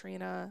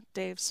Sutrina,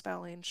 Dave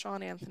Spelling,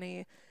 Sean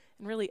Anthony,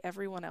 and really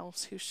everyone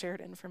else who shared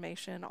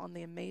information on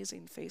the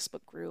amazing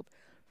Facebook group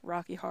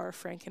Rocky Horror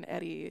Frank and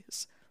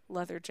Eddie's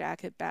Leather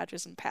Jacket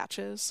Badges and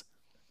Patches.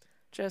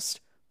 Just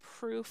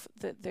proof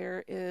that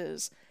there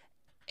is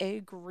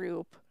a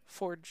group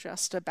for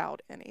just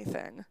about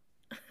anything.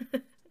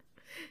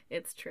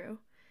 It's true.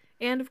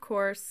 And of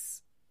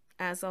course,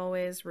 as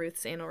always,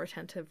 Ruth's Anal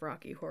Retentive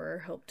Rocky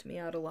Horror helped me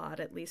out a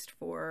lot, at least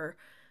for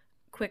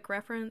quick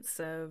reference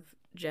of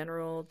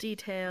general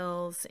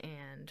details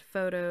and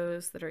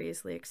photos that are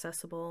easily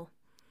accessible.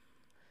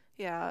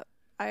 Yeah,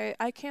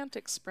 I can't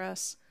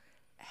express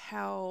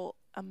how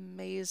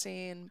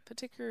amazing,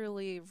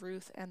 particularly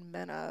Ruth and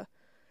Minna,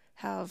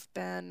 have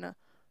been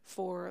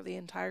for the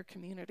entire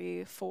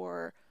community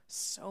for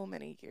so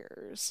many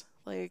years.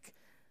 Like,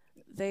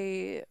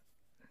 they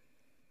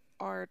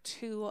are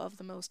two of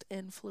the most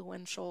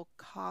influential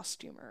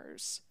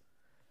costumers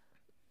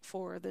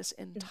for this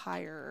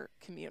entire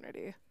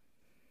community.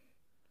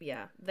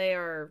 Yeah, they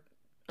are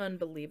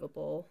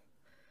unbelievable.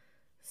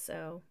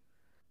 So,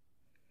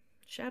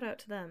 shout out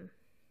to them.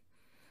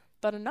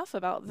 But enough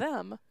about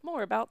them,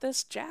 more about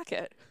this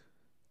jacket.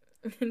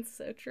 It's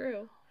so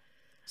true.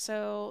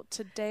 So,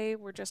 today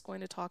we're just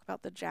going to talk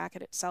about the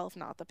jacket itself,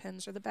 not the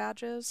pins or the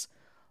badges.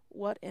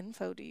 What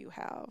info do you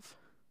have?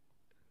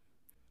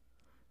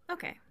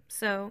 Okay,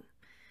 so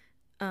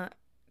uh,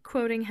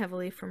 quoting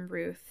heavily from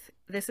Ruth,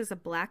 this is a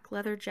black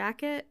leather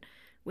jacket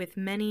with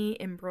many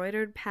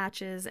embroidered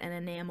patches and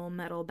enamel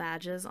metal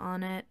badges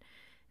on it.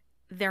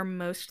 They're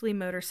mostly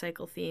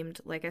motorcycle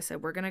themed. Like I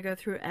said, we're going to go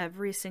through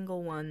every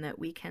single one that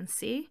we can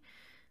see.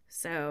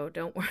 So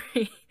don't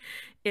worry.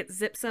 It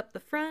zips up the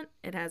front.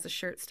 It has a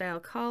shirt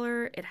style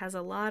collar. It has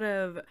a lot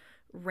of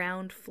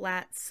round,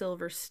 flat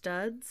silver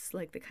studs,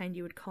 like the kind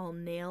you would call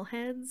nail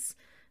heads,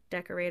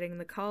 decorating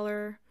the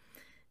collar.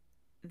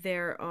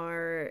 There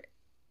are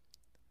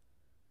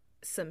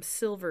some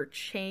silver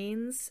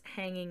chains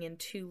hanging in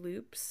 2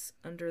 loops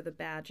under the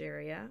badge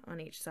area on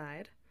each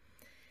side.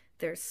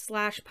 There's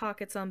slash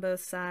pockets on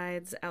both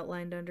sides,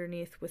 outlined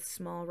underneath with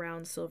small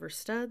round silver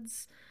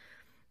studs.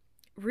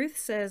 Ruth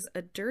says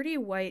a dirty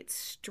white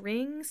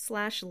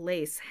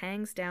string/lace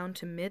hangs down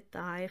to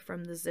mid-thigh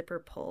from the zipper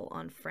pull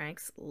on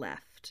Frank's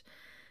left.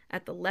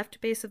 At the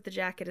left base of the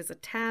jacket is a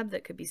tab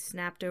that could be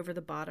snapped over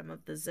the bottom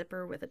of the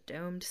zipper with a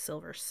domed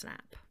silver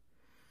snap.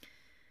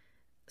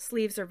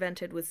 Sleeves are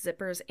vented with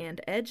zippers and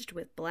edged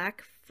with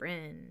black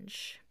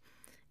fringe.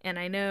 And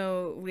I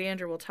know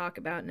Leandra will talk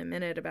about in a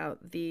minute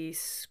about the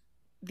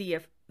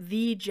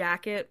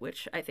jacket,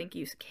 which I think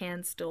you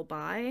can still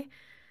buy,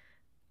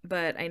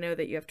 but I know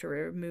that you have to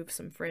remove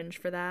some fringe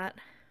for that.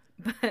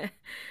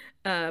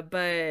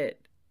 But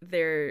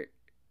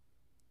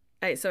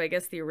so I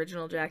guess the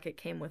original jacket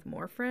came with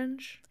more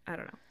fringe. I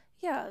don't know.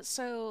 Yeah,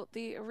 so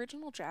the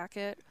original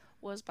jacket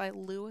was by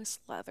Lewis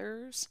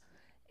Leathers,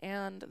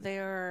 and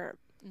they're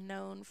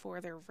known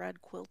for their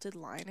red quilted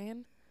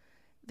lining.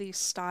 The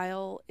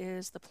style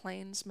is the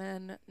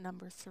Plainsman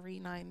number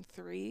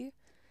 393,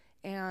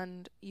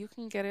 and you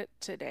can get it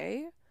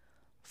today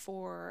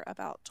for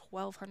about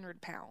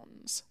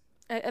 £1,200.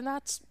 And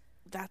that's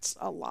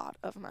a lot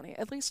of money,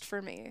 at least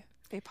for me,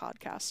 a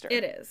podcaster.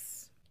 It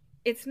is.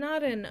 It's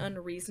not an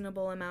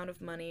unreasonable amount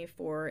of money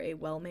for a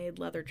well-made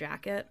leather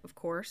jacket, of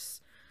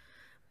course.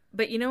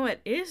 But you know what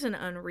is an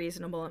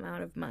unreasonable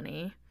amount of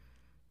money?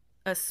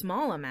 A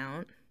small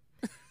amount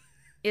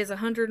is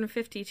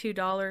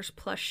 $152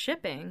 plus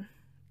shipping.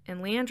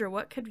 And Leandra,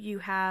 what could you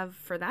have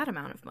for that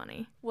amount of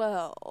money?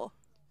 Well,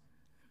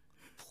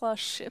 plus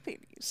shipping,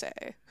 you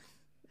say?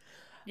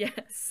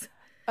 Yes.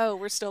 Oh,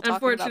 we're still talking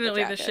about the jacket.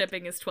 Unfortunately, the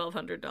shipping is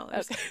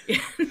 $1,200.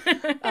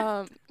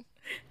 Okay.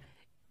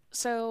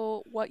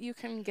 So what you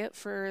can get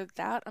for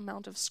that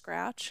amount of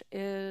scratch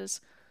is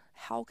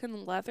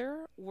Halcon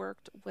Leather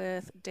worked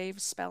with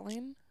Dave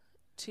Spelling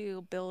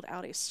to build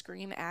out a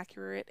screen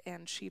accurate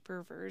and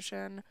cheaper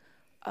version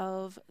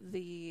of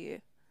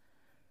that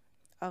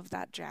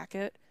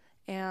jacket,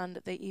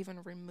 and they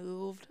even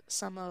removed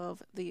some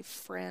of the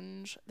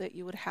fringe that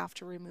you would have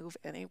to remove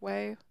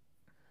anyway.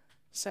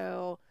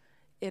 So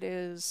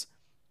it's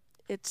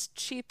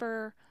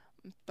cheaper,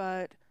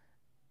 but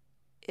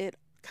it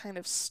kind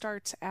of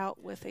starts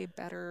out with a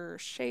better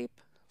shape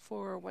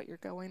for what you're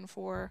going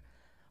for,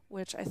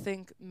 which I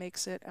think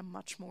makes it a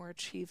much more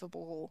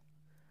achievable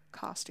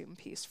costume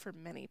piece for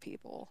many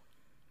people.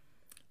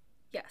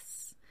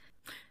 Yes.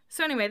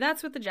 So anyway,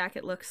 that's what the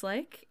jacket looks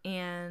like,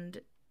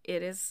 and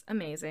it is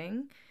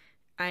amazing.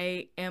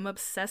 I am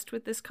obsessed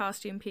with this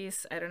costume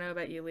piece. I don't know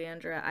about you,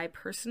 Leandra. I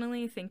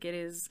personally think it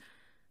is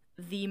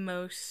the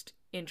most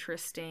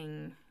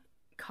interesting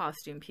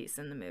costume piece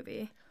in the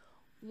movie.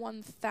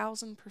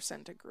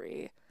 1000%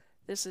 agree.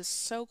 This is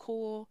so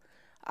cool.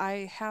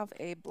 I have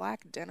a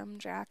black denim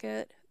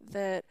jacket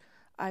that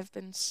I've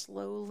been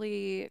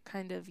slowly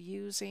kind of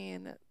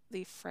using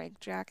the Frank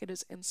jacket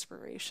as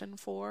inspiration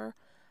for.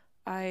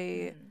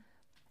 I'm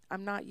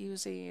not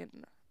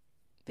using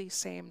the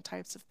same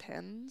types of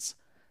pins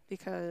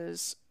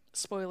because,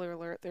 spoiler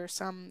alert, there's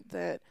some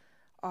that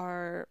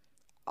are,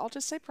 I'll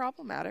just say,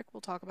 problematic.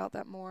 We'll talk about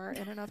that more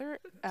in another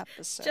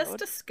episode.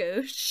 Just a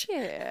skosh.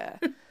 Yeah.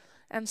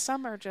 And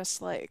some are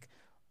just like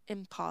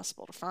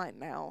impossible to find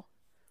now.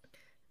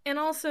 And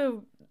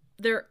also,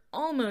 they're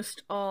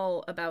almost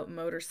all about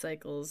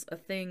motorcycles, a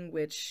thing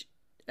which,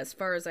 as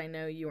far as I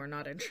know, you are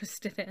not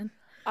interested in.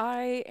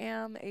 I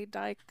am a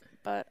dyke,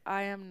 but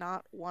I am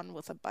not one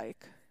with a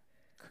bike.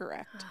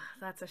 Correct.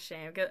 That's a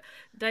shame.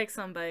 Dykes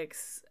on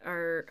bikes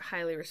are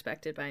highly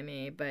respected by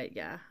me, but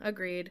yeah,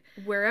 agreed.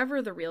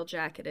 Wherever the real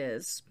jacket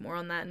is, more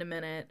on that in a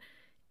minute,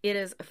 it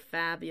is a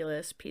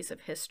fabulous piece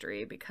of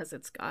history because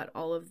it's got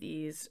all of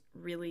these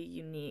really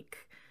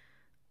unique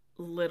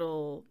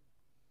little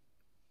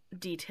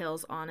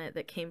details on it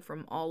that came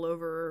from all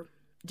over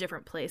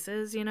different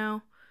places,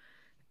 100%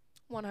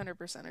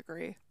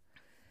 agree.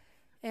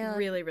 And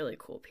Really, really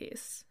cool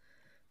piece.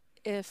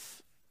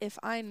 if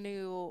I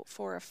knew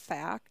for a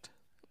fact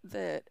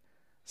that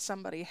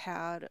somebody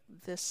had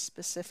this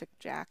specific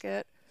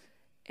jacket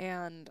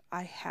and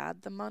I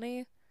had the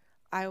money,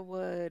 I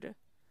would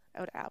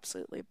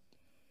absolutely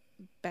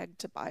beg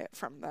to buy it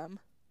from them.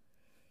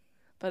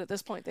 But at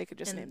this point they could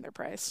just name And their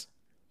price.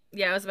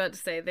 yeah, I was about to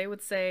say, they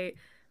would say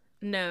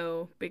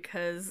no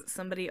because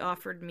somebody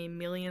offered me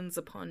millions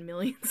upon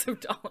millions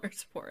of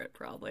dollars for it,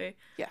 probably.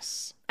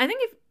 Yes. I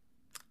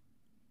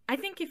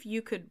think if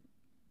you could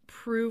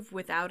prove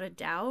without a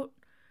doubt,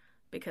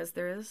 because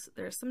there's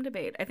some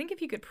debate. I think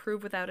if you could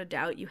prove without a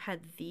doubt you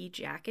had the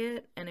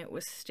jacket and it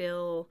was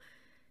still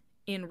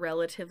in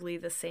relatively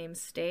the same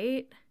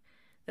state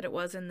that it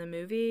was in the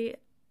movie,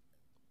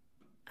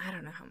 I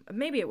don't know how,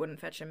 maybe it wouldn't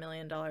fetch $1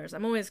 million.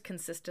 I'm always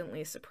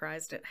consistently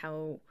surprised at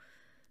how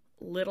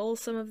little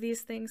some of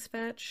these things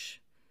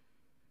fetch,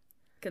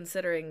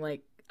 considering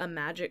like a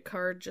magic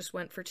card just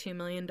went for $2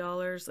 million,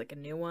 like a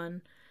new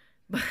one.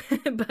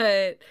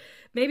 But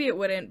maybe it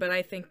wouldn't, but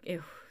I think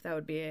that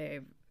would be a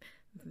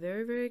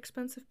very, very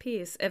expensive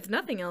piece. If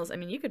nothing else, I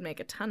mean, you could make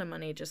a ton of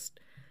money just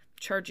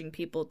charging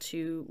people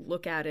to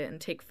look at it and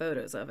take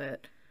photos of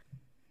it.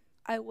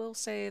 I will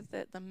say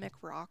that the Mick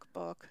Rock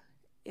book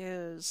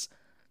is,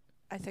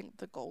 I think,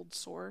 the gold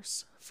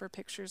source for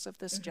pictures of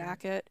this Mm-hmm.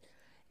 jacket.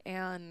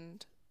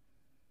 And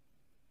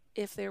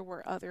if there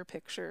were other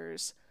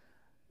pictures,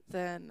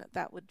 then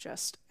that would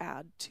just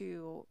add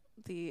to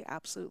the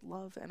absolute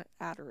love and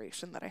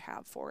adoration that I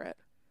have for it.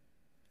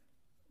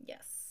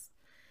 Yes.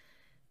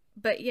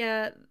 But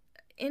yeah,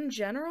 in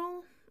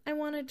general, I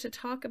wanted to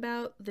talk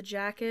about the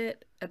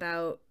jacket,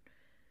 about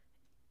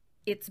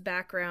its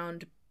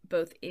background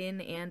both in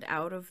and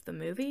out of the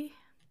movie.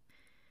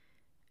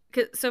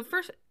 So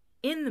first,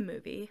 in the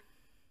movie,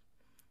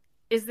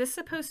 is this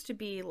supposed to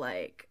be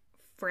like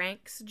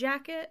Frank's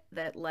jacket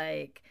that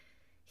like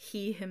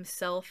he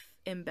himself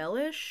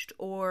embellished,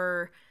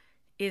 or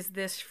is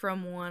this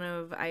from one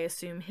of, I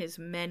assume, his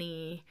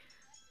many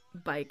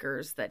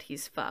bikers that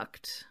he's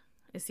fucked?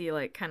 Is he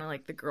like kind of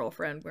like the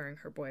girlfriend wearing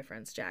her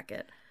boyfriend's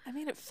jacket? I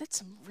mean, it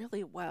fits him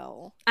really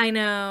well. I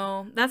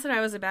know. That's what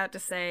I was about to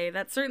say.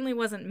 That certainly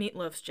wasn't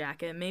Meatloaf's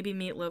jacket. Maybe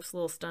Meatloaf's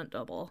little stunt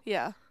double.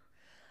 Yeah.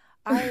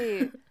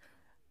 I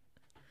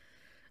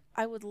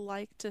I would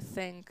like to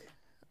think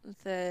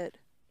that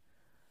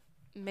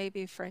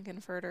maybe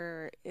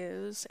Frankenfurter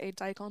is a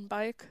dyke on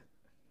bike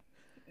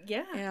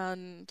Yeah.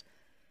 and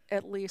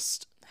at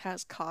least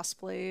has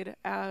cosplayed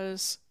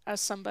as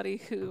somebody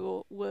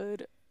who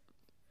would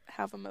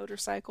have a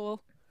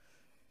motorcycle.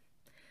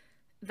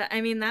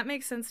 That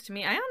makes sense to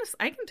me.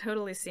 I can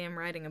totally see him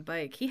riding a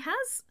bike. He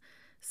has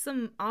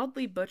some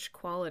oddly butch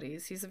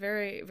qualities. He's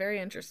very, very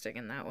interesting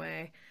in that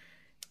way.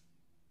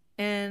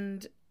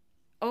 And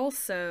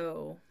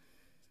also,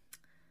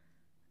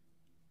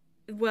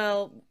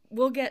 well,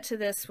 we'll get to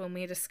this when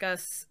we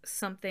discuss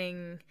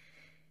something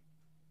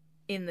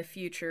in the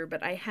future,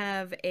 but I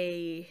have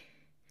a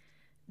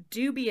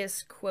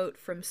dubious quote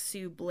from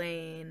Sue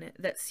Blaine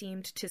that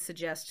seemed to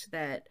suggest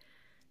that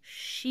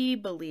she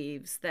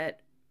believes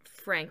that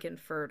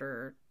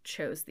Frankenfurter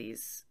chose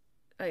these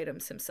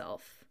items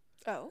himself.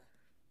 Oh,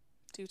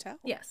 do tell.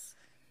 Yes.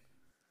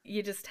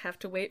 You just have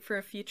to wait for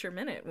a future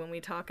minute when we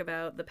talk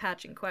about the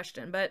patching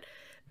question.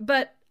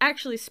 But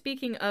actually,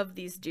 speaking of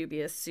these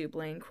dubious Sue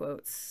Blaine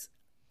quotes,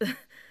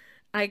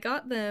 I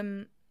got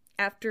them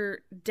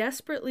after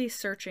desperately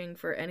searching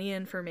for any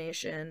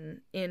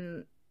information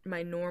in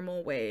my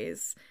normal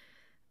ways.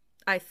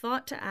 I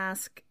thought to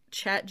ask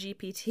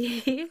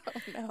ChatGPT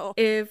Oh no.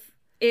 if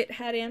it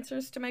had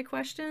answers to my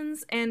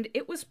questions, and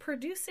it was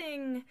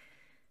producing,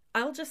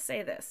 I'll just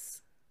say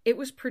this, it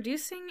was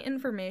producing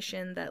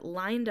information that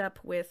lined up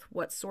with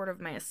what sort of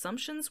my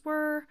assumptions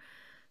were,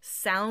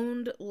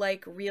 sound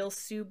like real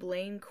Sue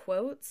Blaine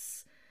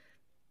quotes,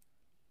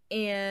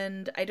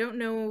 and I don't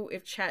know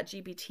if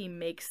ChatGPT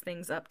makes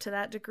things up to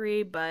that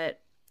degree,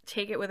 but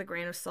take it with a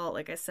grain of salt.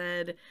 Like I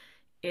said,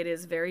 it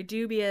is very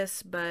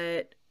dubious,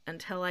 but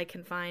until I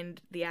can find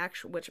the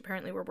actual, which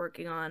apparently we're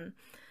working on,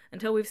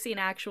 until we've seen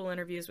actual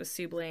interviews with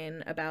Sue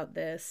Blaine about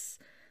this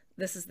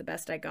is the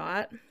best I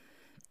got.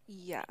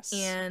 Yes.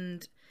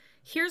 And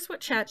here's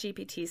what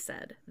ChatGPT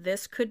said.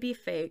 This could be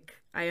fake.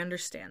 I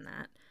understand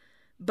that.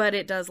 But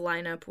it does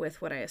line up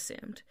with what I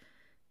assumed.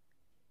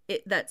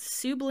 That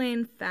Sue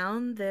Blaine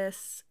found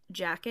this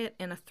jacket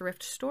in a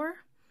thrift store,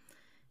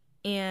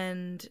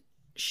 and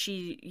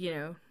she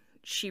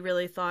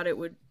really thought it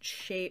would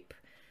shape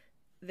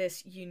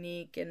this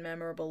unique and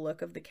memorable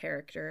look of the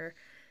character.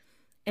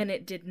 And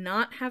it did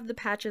not have the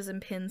patches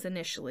and pins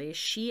initially.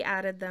 She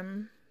added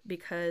them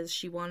because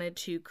she wanted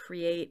to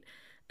create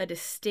a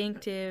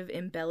distinctive,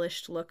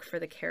 embellished look for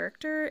the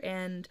character,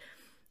 and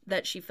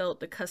that she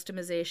felt the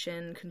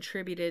customization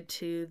contributed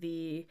to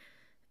the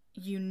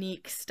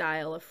unique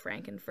style of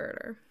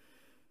Frankenfurter.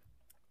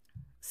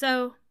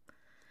 So,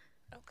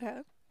 Okay.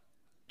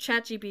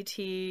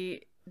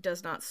 ChatGPT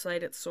does not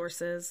cite its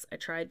sources. I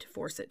tried to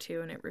force it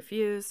to, and it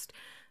refused.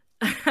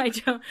 I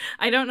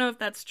don't know if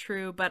that's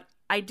true, but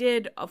I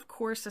did, of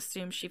course,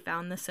 assume she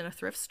found this in a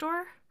thrift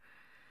store.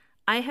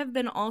 I have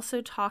been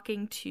also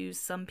talking to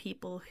some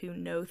people who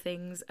know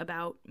things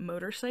about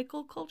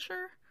motorcycle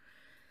culture,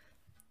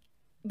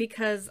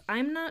 because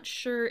I'm not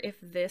sure if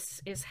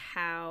this is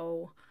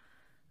how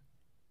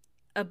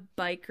a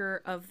biker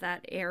of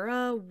that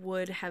era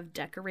would have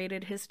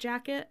decorated his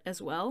jacket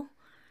as well.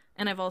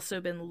 And I've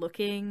also been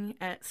looking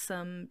at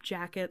some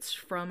jackets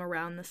from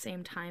around the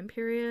same time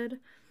period.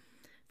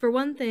 For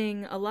one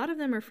thing, a lot of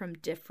them are from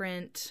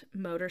different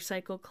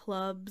motorcycle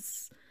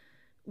clubs,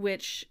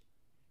 which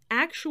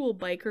actual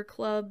biker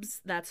clubs,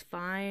 that's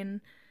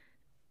fine.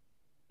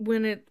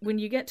 When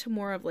you get to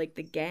more of like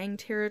the gang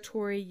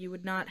territory, you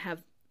would not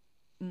have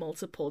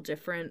multiple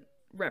different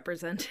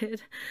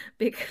represented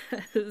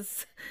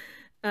because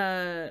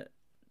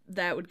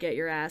that would get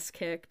your ass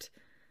kicked.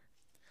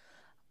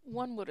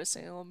 One would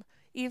assume,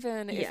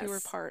 even if you were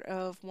Yes. part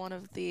of one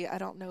of the, I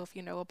don't know if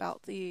you know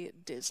about the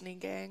Disney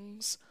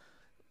gangs,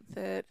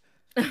 that,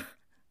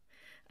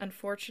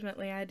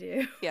 Unfortunately, I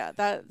do. yeah,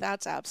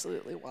 that's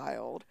absolutely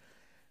wild.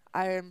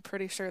 I am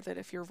pretty sure that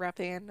if you're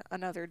repping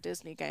another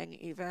Disney gang,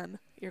 even,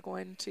 you're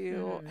going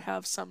to Hmm.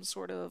 have some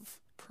sort of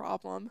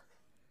problem.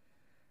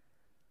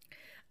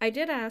 I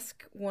did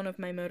ask one of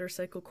my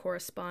motorcycle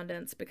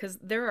correspondents because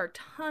there are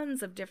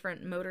tons of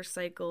different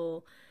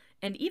motorcycle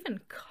and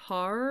even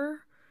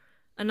car.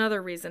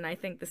 Another reason I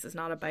think this is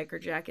not a biker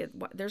jacket,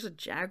 there's a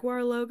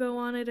Jaguar logo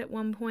on it at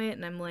one point,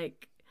 and I'm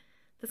like,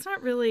 that's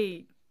not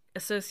really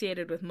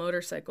associated with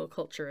motorcycle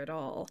culture at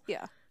all.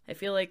 Yeah. I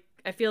feel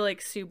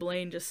like Sue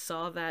Blaine just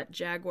saw that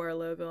Jaguar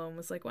logo and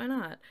was like, why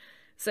not?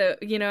 So,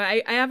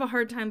 I have a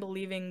hard time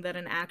believing that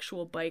an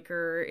actual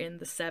biker in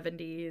the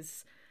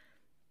 70s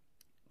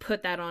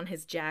put that on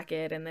his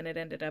jacket and then it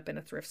ended up in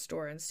a thrift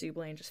store and Sue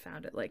Blaine just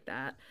found it like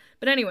that.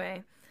 But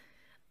anyway,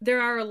 there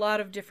are a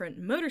lot of different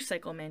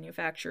motorcycle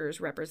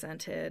manufacturers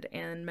represented,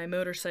 and my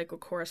motorcycle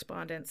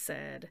correspondent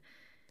said,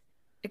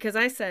 because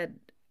I said,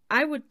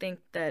 I would think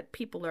that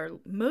people are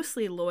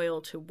mostly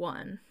loyal to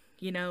one.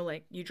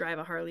 Like you drive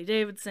a Harley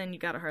Davidson, you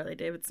got a Harley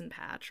Davidson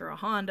patch, or a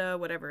Honda,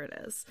 whatever it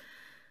is.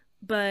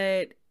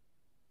 But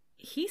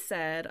he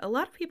said a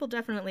lot of people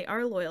definitely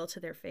are loyal to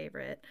their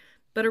favorite.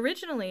 But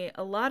originally,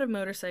 a lot of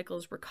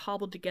motorcycles were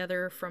cobbled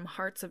together from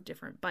hearts of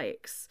different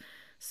bikes.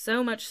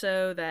 So much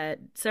so that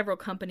several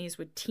companies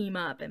would team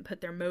up and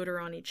put their motor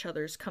on each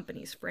other's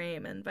company's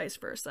frame and vice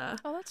versa.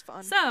 Oh, that's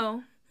fun.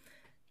 So,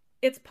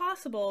 it's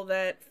possible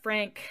that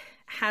Frank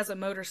has a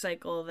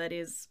motorcycle that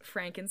is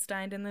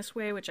Frankensteined in this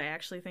way, which I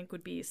actually think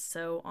would be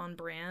so on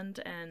brand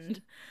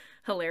and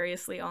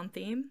hilariously on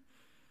theme,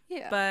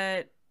 Yeah.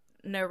 but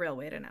no real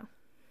way to know.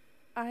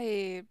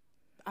 I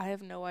I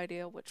have no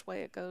idea which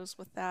way it goes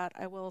with that.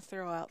 I will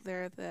throw out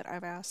there that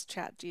I've asked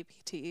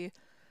ChatGPT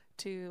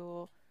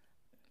to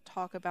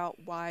talk about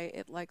why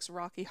it likes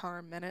Rocky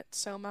Horror Minute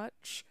so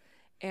much,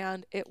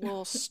 and it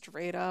will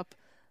straight up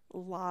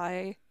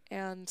lie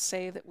and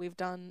say that we've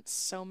done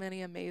so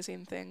many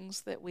amazing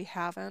things that we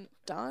haven't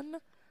done,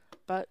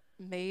 but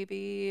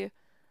maybe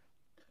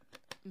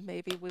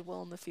we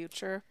will in the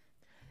future.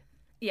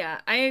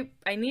 Yeah, I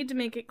need to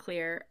make it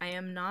clear. I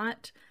am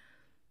not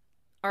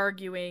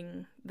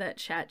arguing that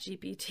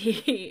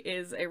ChatGPT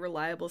is a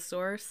reliable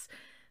source,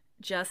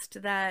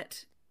 just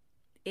that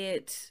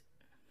it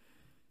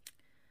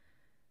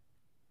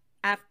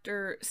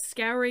after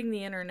scouring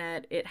the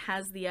internet, it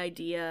has the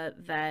idea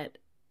that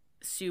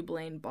Sue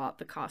Blaine bought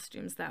the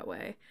costumes that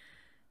way.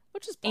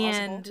 Which is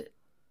possible. And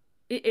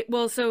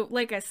well, so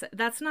like I said,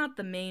 that's not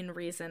the main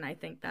reason I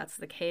think that's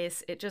the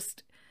case. It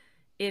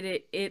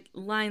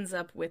lines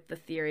up with the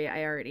theory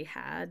I already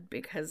had,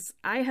 because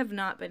I have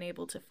not been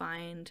able to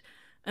find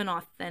an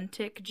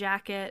authentic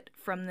jacket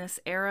from this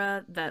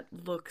era that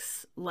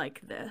looks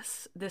like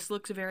this. This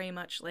looks very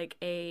much like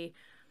a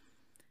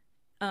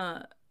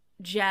uh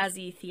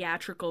jazzy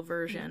theatrical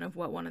version of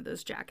what one of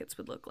those jackets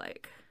would look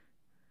like.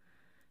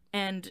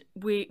 And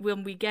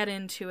when we get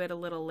into it a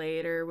little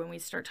later, when we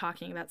start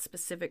talking about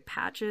specific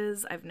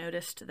patches, I've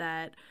noticed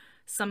that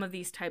some of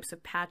these types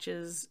of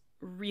patches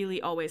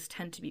really always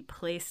tend to be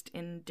placed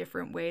in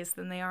different ways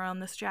than they are on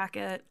this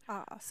jacket.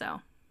 Ah, So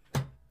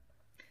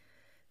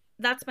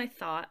that's my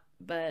thought,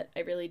 but I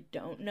really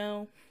don't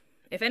know.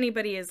 If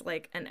anybody is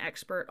like an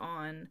expert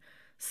on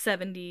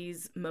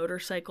 70s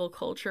motorcycle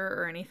culture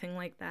or anything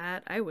like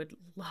that, I would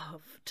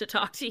love to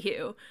talk to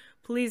you.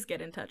 Please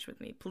get in touch with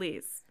me,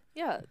 please.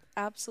 yeah,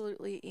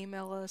 absolutely.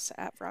 Email us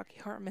at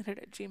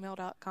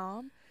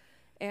rockyheartminute@gmail.com.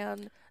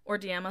 And Or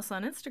DM us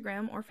on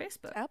Instagram or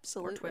Facebook or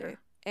absolutely. Twitter.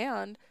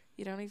 And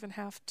you don't even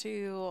have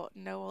to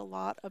know a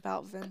lot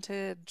about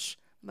vintage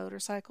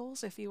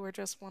motorcycles. If you were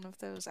just one of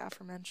those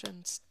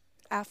aforementioned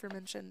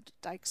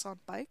dykes on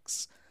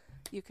bikes,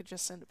 you could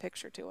just send a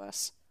picture to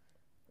us.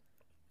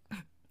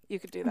 You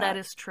could do That that.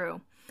 is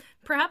true.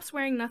 Perhaps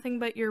wearing nothing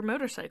but your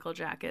motorcycle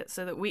jacket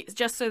so that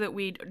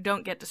we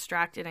don't get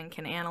distracted and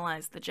can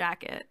analyze the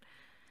jacket.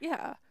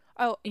 Yeah.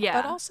 Oh, but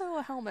Yeah. also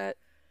a helmet.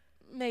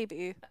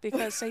 Maybe,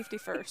 because safety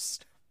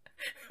first.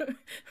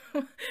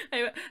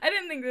 I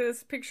didn't think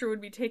this picture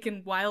would be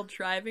taken while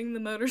driving the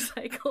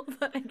motorcycle,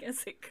 but I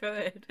guess it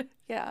could.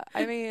 Yeah,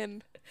 I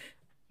mean,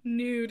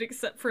 Nude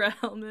except for a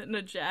helmet and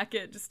a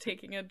jacket, just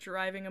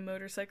driving a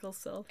motorcycle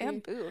selfie.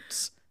 and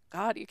boots.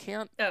 God, you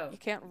can't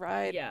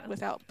ride yeah.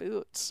 without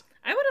boots.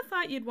 I would have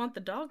thought you'd want the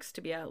dogs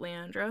to be out,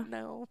 Leandra.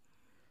 No.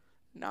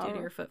 Due to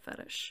your foot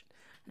fetish.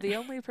 The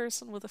only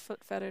person with a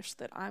foot fetish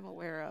that I'm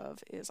aware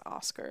of is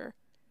Oscar.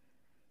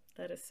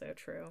 That is so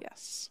true.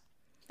 Yes.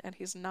 And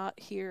he's not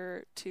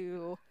here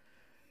to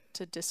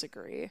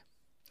disagree.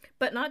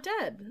 But not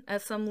dead,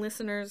 as some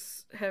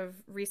listeners have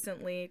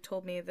recently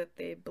told me that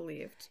they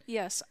believed.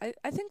 Yes, I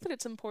think that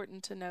it's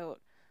important to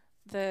note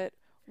that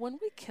when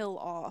we kill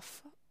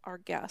off our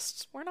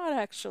guests, we're not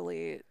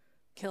actually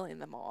killing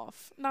them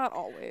off. Not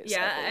always.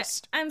 Yeah,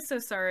 I'm so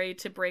sorry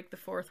to break the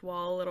fourth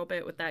wall a little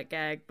bit with that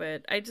gag,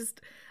 but I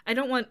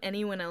don't want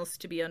anyone else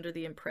to be under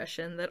the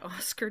impression that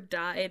Oscar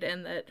died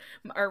and that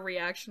our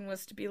reaction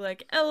was to be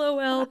like,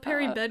 LOL,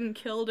 Perry Bedden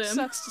killed him.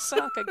 Sucks to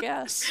suck, I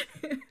guess.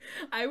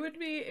 I would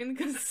be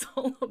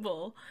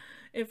inconsolable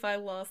if I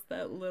lost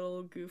that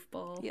little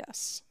goofball.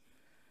 Yes.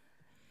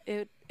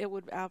 It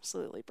would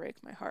absolutely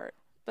break my heart.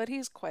 But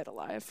he's quite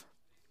alive.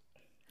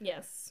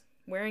 Yes.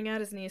 Wearing out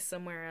his knees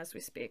somewhere as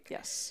we speak.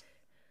 Yes.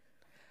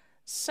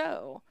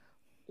 So,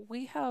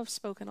 we have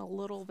spoken a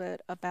little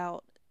bit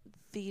about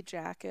the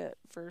jacket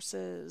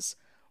versus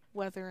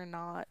whether or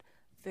not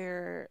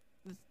it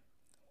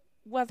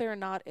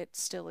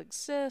still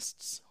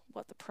exists,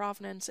 what the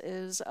provenance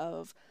is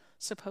of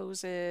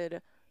supposed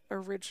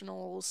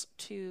originals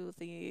to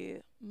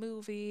the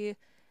movie,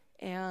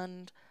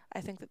 and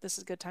I think that this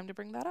is a good time to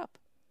bring that up.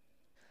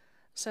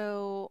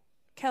 So,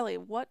 Kelly,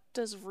 what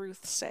does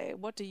Ruth say?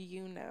 What do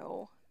you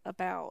know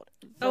about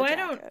the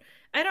jacket?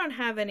 I don't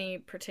have any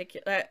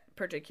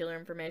particular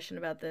information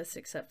about this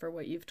except for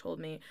what you've told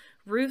me.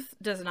 Ruth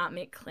does not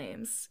make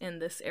claims in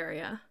this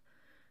area.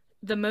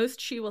 The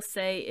most she will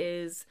say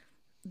is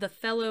the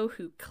fellow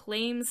who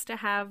claims to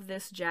have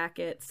this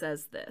jacket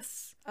says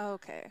this.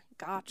 Okay,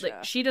 gotcha.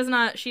 Like, she does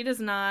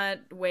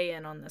not weigh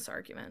in on this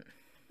argument.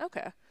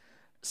 Okay.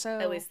 So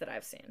at least that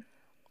I've seen.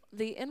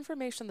 The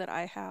information that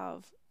I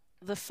have,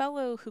 the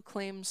fellow who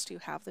claims to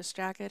have this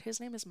jacket, his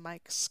name is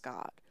Mike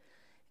Scott.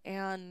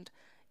 And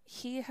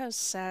he has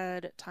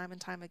said time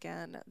and time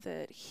again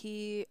that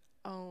he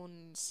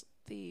owns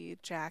the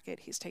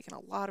jacket. He's taken a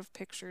lot of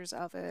pictures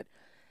of it,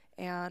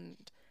 and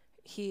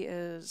he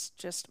is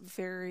just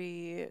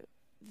very,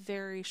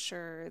 very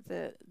sure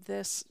that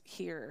this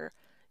here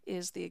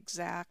is the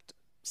exact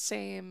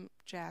same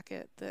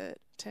jacket that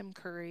Tim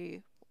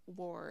Curry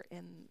wore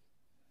in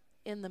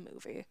the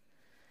movie.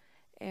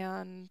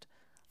 And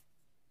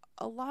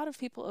a lot of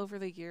people over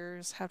the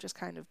years have just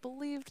kind of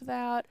believed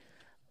that.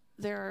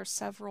 There are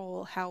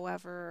several,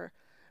 however,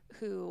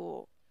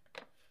 who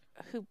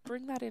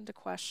bring that into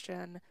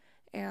question.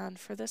 And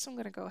for this, I'm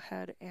going to go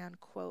ahead and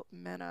quote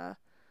Minna.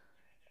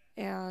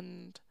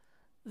 And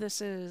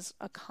this is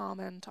a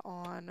comment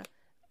on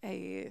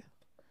a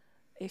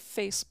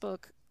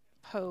Facebook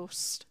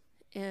post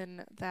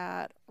in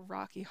that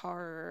Rocky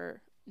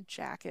Horror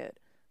jacket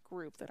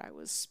group that I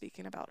was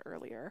speaking about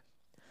earlier.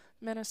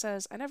 Minna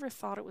says, I never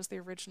thought it was the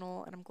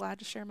original, and I'm glad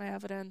to share my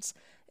evidence.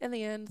 In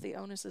the end, the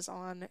onus is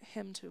on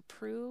him to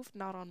prove,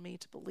 not on me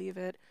to believe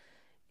it.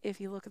 If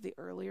you look at the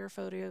earlier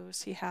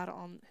photos he had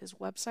on his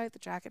website, the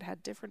jacket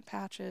had different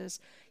patches.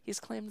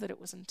 He's claimed that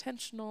it was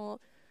intentional,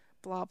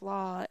 blah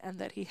blah, and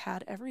that he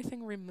had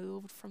everything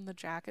removed from the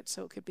jacket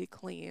so it could be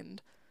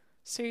cleaned.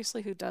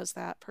 Seriously, who does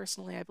that?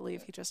 Personally, I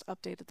believe he just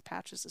updated the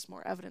patches as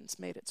more evidence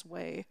made its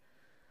way.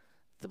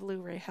 The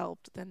Blu-ray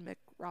helped, then Mick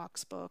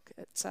Rock's book,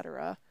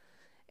 etc.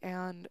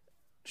 And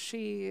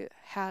she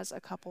has a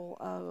couple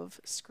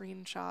of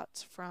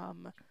screenshots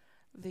from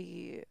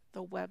the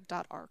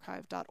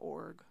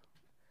web.archive.org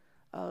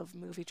of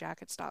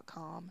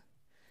moviejackets.com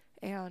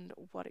and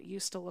what it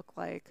used to look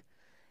like.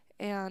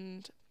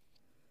 And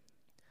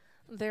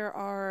there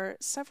are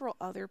several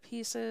other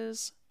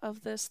pieces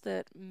of this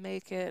that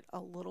make it a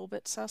little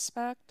bit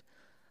suspect,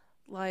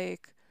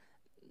 like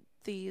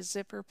the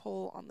zipper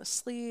pull on the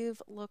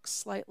sleeve looks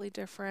slightly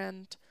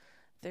different.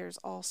 There's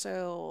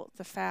also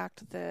the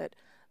fact that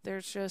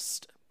there's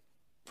just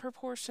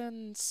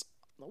proportions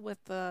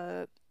with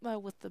the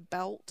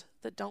belt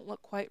that don't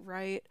look quite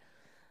right.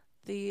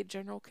 The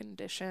general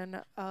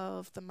condition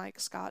of the Mike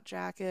Scott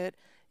jacket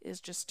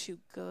is just too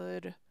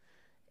good,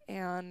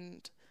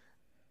 and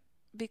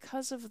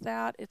because of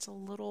that, it's a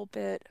little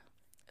bit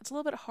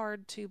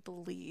hard to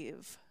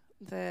believe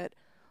that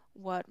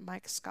what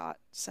Mike Scott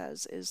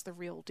says is the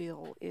real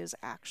deal is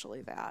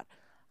actually that.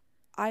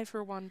 I,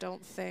 for one,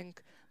 don't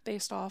think,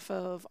 based off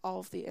of all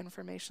of the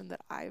information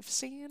that I've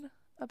seen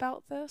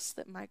about this,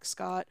 that Mike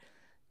Scott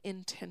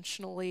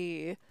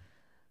intentionally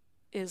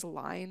is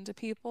lying to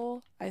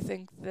people. I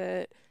think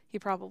that he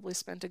probably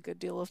spent a good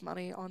deal of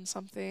money on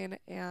something,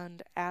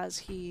 and as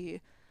he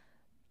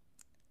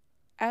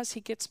as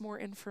he gets more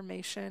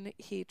information,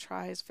 he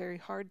tries very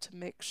hard to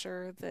make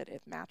sure that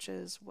it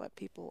matches what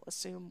people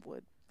assume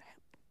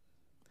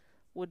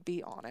would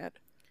be on it.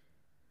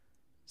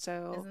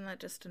 So, Isn't that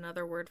just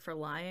another word for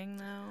lying,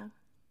 though?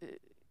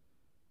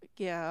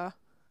 yeah.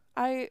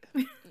 I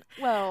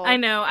I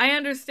know. I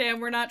understand.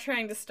 We're not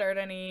trying to start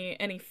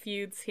any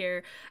feuds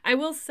here. I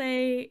will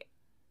say,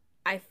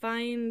 I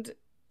find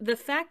the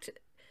fact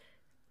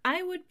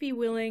I would be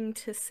willing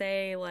to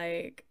say,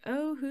 like,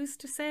 oh, who's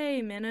to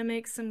say? Minna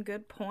makes some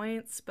good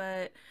points,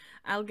 but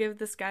I'll give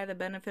this guy the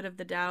benefit of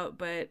the doubt.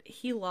 But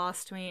he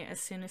lost me as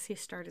soon as he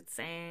started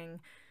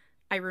saying,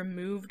 I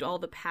removed all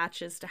the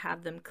patches to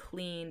have them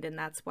cleaned, and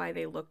that's why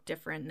they look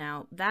different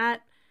now.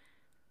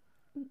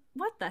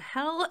 What the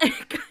hell?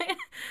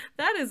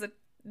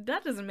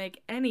 That doesn't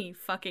make any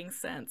fucking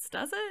sense,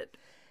 does it?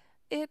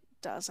 It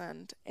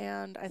doesn't,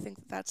 and I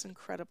think that's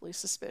incredibly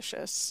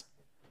suspicious.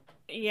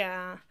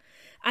 Yeah.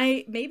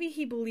 Maybe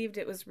he believed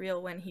it was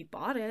real when he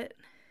bought it.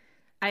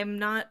 I'm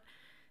not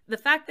the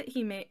fact that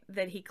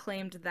he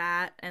claimed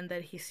that, and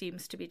that he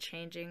seems to be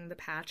changing the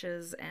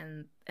patches,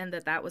 and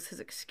that was his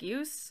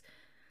excuse,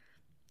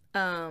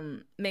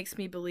 makes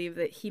me believe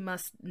that he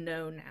must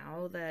know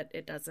now that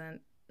it doesn't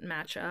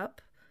match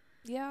up.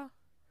 Yeah.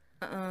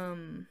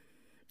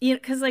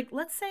 Because, like,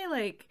 let's say,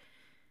 like,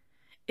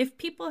 if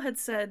people had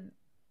said,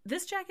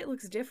 this jacket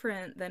looks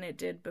different than it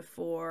did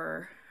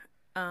before,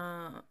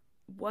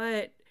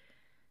 why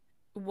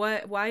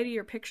do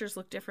your pictures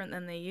look different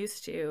than they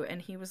used to?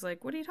 And he was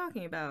like, what are you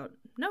talking about?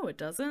 No, it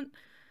doesn't.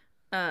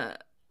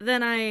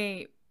 Then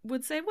I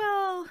would say,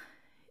 well,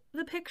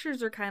 the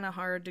pictures are kind of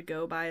hard to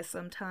go by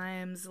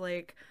sometimes.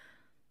 Like,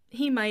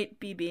 he might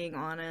be being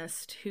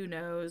honest, who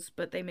knows,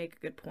 but they make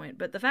a good point.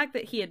 But the fact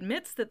that he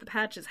admits that the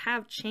patches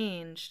have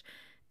changed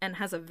and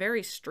has a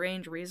very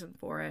strange reason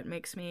for it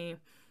makes me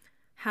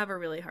have a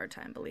really hard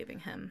time believing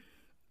him.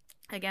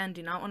 Again,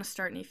 do not want to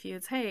start any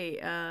feuds. Hey,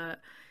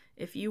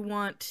 if you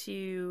want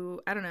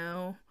to, I don't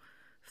know,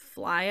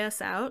 fly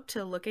us out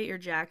to look at your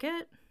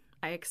jacket,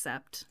 I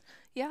accept.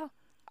 Yeah,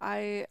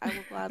 I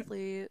will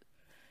gladly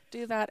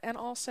do that. And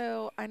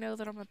also, I know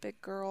that I'm a big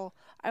girl.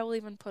 I will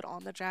even put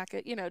on the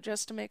jacket,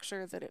 just to make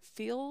sure that it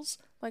feels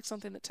like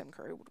something that Tim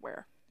Curry would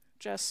wear.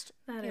 Just,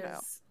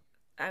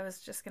 I was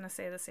just going to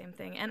say the same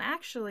thing. And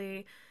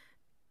actually,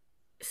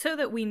 so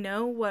that we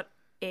know what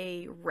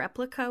a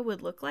replica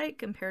would look like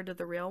compared to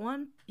the real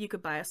one, you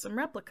could buy us some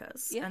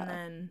replicas. Yeah. And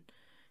then,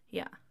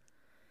 yeah.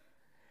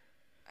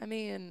 I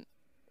mean,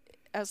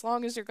 as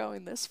long as you're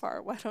going this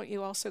far, why don't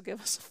you also give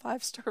us a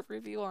 5-star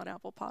review on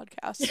Apple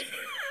Podcasts?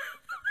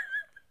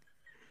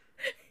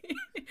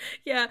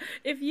 Yeah,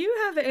 if you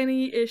have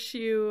any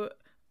issue,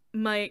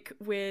 Mike,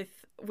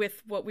 with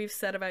what we've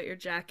said about your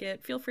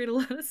jacket, feel free to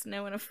let us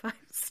know in a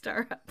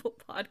 5-star Apple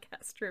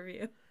Podcast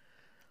review.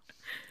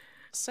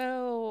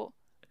 So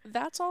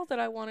that's all that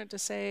I wanted to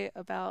say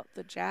about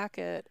the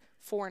jacket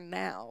for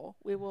now.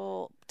 We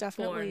will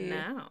definitely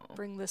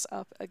bring this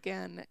up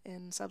again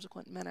in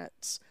subsequent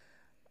minutes.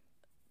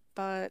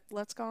 But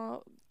let's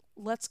go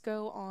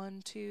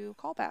on to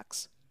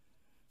callbacks.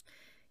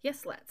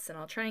 Yes, let's. And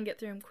I'll try and get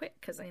through them quick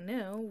because I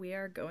know we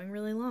are going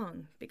really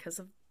long because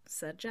of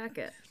said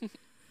jacket.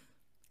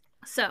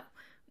 So,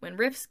 when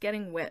Riff's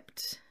getting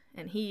whipped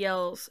and he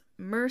yells,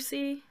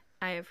 "Mercy,"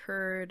 I have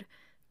heard,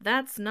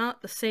 "That's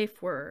not the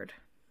safe word."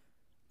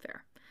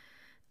 Fair.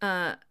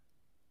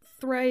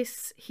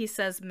 Thrice he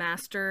says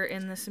master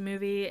in this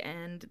movie,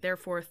 and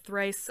therefore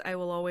thrice I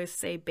will always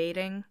say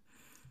baiting.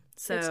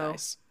 So, it's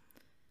nice.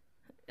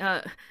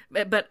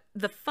 But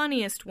the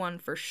funniest one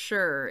for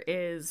sure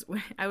is,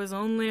 I was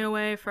only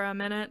away for a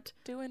minute.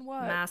 Doing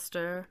what?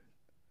 Master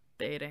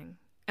baiting.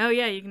 Oh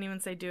yeah, you can even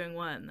say doing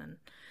what, and then.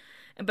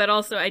 But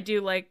also, I do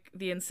like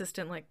the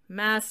insistent, like,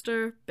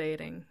 master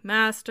baiting.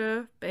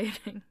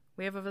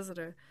 We have a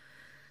visitor.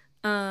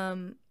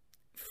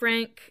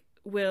 Frank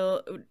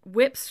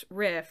whips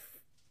Riff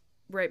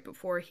right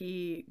before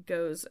he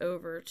goes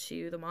over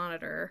to the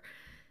monitor,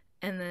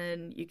 and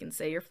then you can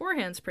say, your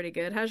forehand's pretty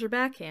good. How's your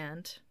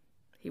backhand?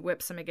 He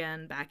whips him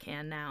again,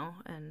 backhand now,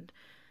 and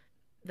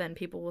then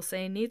people will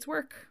say needs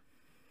work.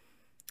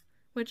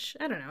 Which,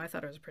 I don't know, I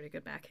thought it was a pretty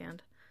good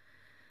backhand.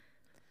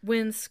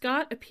 When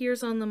Scott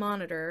appears on the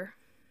monitor,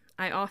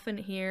 I often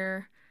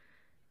hear,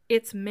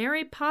 "It's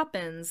Mary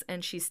Poppins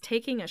and she's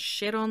taking a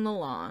shit on the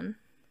lawn."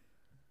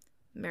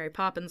 Mary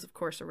Poppins, of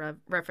course, a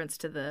reference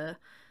to the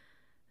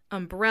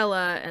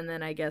umbrella, and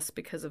then I guess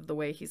because of the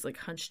way he's, like,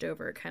 hunched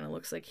over, it kind of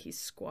looks like he's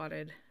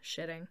squatted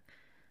shitting.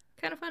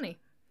 Kind of funny.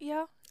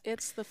 Yeah,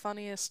 it's the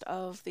funniest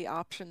of the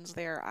options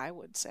there, I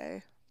would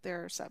say.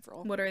 There are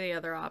several. What are the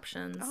other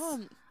options?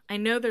 I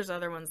know there's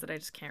other ones that I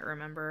just can't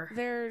remember.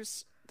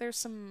 There's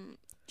some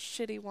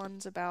shitty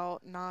ones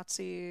about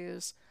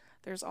Nazis.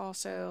 There's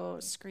also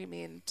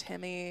screaming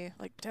Timmy,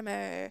 like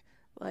Timmy,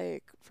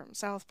 like from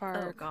South Park.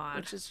 Oh, God.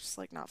 Which is just,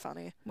 like, not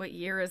funny. What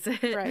year is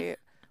it? Right.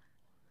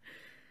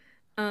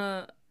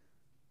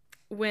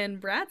 When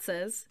Brad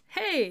says,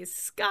 "Hey,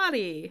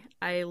 Scotty,"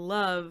 I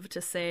love to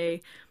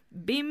say,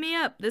 "Beam me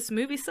up, this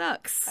movie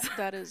sucks."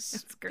 That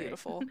is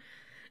beautiful.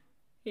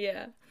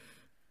 Yeah.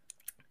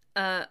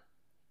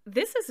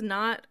 This is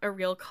not a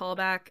real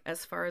callback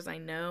as far as I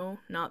know.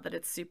 Not that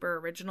it's super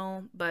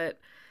original, but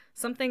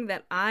something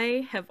that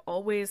I have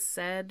always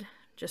said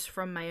just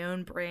from my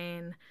own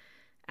brain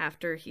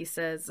after he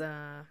says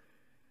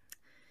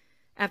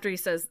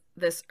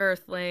this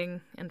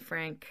earthling, and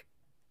Frank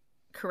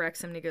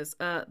corrects him and he goes,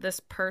 this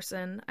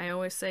person, I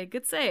always say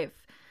good save.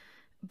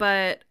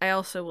 But I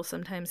also will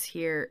sometimes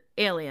hear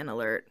alien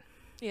alert.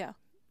 Yeah.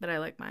 But I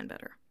like mine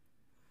better.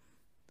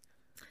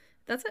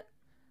 That's it.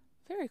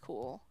 Very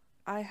cool.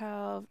 I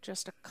have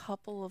just a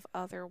couple of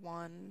other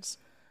ones.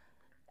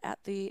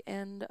 At the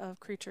end of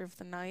Creature of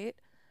the Night,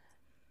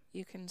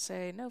 you can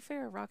say, no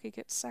fair, Rocky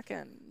gets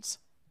seconds.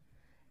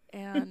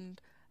 And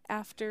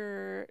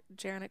after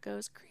Janet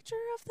goes, Creature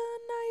of the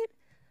Night,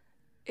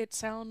 it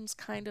sounds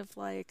kind of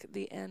like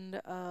the end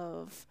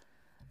of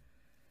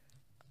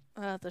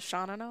the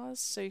Sha-na-nas.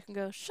 So you can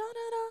go,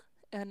 Sha-na-na,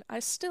 and I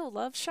still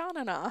love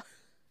Sha-na-na.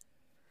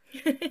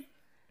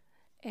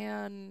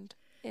 And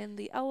in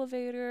the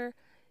elevator,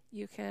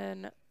 you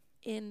can,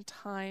 in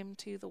time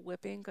to the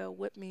whipping, go,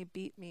 whip me,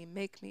 beat me,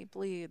 make me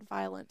bleed,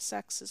 violent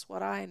sex is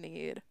what I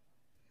need.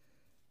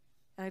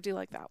 And I do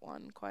like that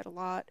one quite a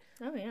lot.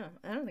 Oh, yeah.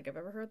 I don't think I've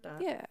ever heard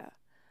that. Yeah.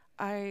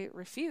 I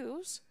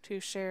refuse to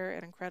share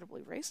an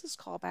incredibly racist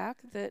callback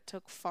that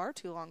took far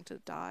too long to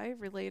die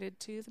related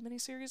to the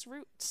miniseries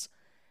Roots.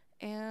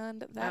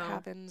 And that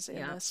happens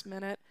in this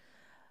minute.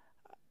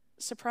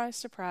 Surprise,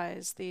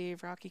 surprise, the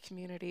Rocky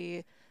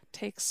community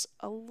takes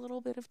a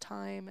little bit of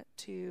time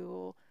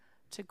to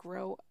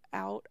grow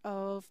out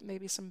of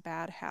maybe some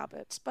bad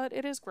habits, but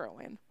it is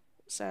growing.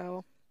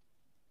 So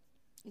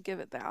give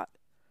it that.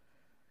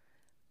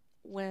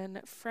 When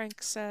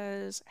Frank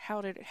says,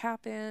 how did it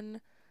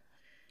happen?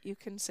 You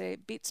can say,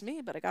 beats me,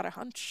 but I got a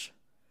hunch.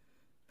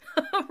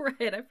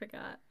 Right, I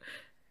forgot.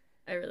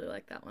 I really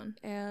like that one.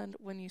 And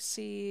when you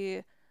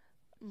see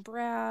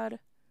Brad,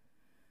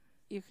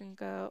 you can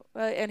go,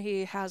 and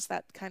he has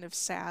that kind of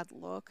sad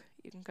look.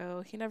 You can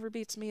go, he never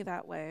beats me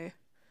that way.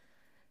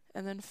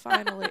 And then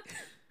finally,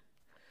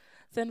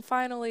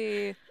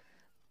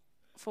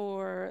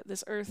 for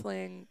this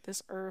earthling,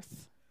 this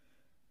earth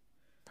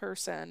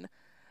person,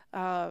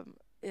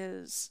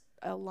 is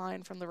a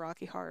line from the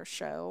Rocky Horror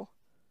Show.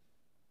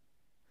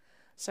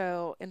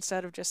 So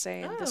instead of just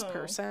saying this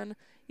person,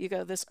 you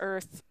go this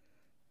earth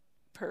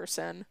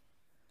person.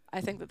 I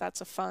think that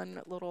that's a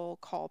fun little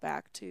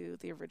callback to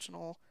the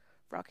original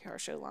Rocky Horror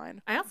Show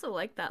line. I also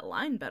like that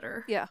line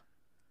better. Yeah.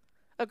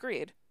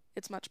 Agreed.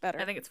 It's much better.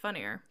 I think it's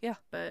funnier. Yeah.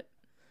 But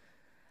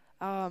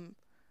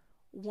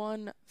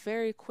one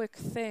very quick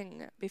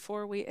thing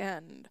before we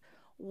end.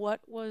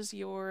 What was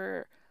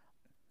your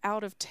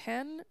out of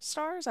 10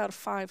 stars? Out of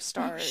 5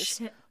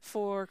 stars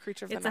for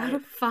Creature of the Night? It's out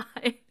of 5.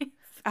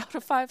 Out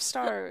of 5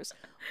 stars.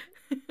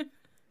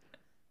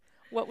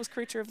 What was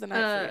Creature of the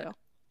Night for you?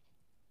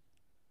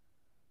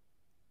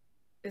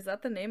 Is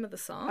that the name of the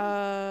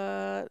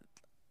song?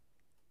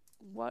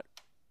 What?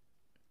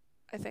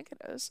 I think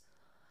it is.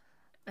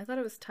 I thought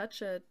it was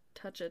Touch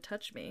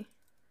Me.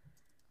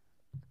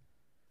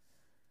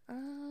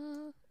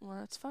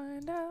 Let's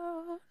find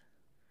out.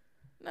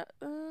 No,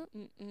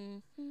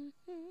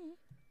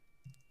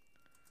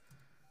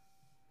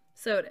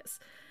 So it is.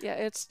 Yeah,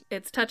 it's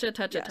Touch Me.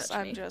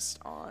 I'm just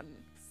on.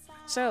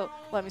 So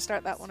let me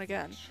start that one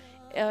again.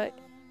 Out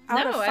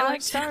No, of I 5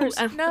 like stars.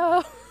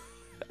 No.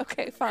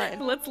 Okay, fine.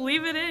 Let's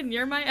leave it in.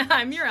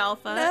 I'm your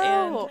alpha.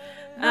 No.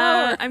 And,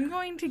 No. I'm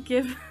going to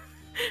give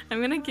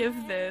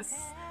this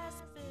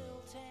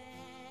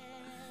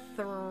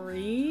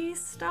 3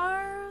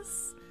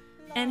 stars.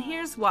 And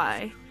here's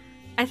why.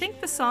 I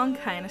think the song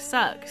kind of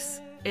sucks.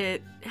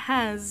 It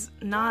has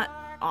not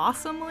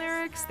awesome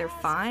lyrics. They're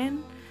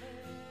fine.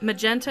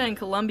 Magenta and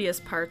Columbia's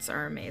parts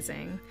are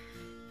amazing.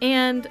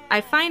 And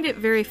I find it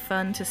very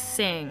fun to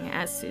sing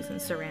as Susan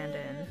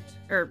Sarandon,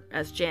 or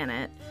as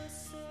Janet.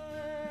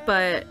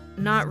 But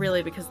not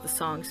really because the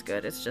song's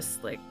good. It's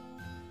just like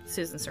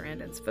Susan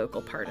Sarandon's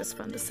vocal part is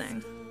fun to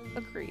sing.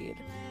 Agreed.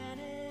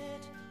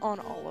 On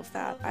all of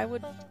that. I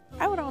would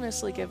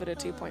honestly give it a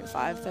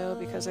 2.5 though,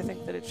 because I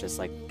think that it's just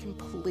like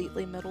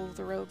completely middle of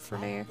the road for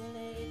me.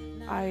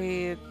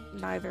 I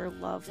neither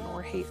love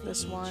nor hate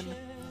this one.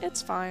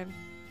 It's fine.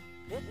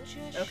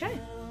 Okay.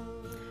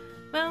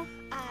 Well,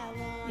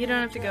 you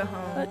don't have to go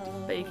home,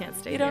 but you can't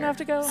stay here. You don't have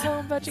to go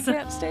home, but you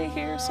can't stay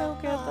here, so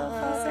get the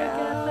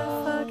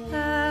fuck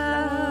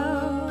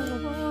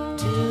out.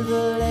 To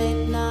the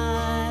late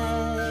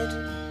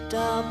night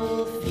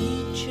double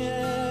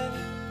feature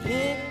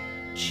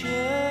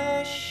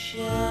picture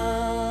show.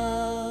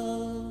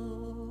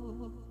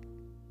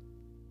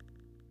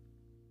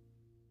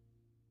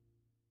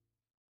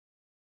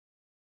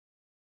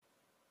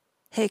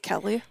 Hey,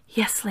 Kelly.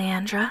 Yes,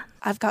 Leandra.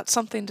 I've got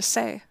something to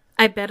say.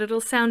 I bet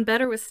it'll sound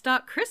better with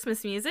stock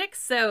Christmas music,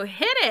 so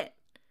hit it!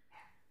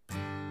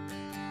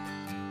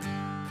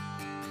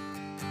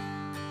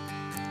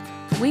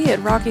 We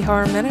at Rocky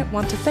Horror Minute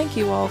want to thank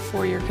you all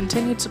for your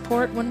continued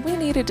support when we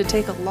needed to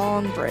take a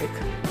long break.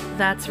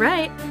 That's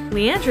right.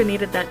 Leandra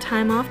needed that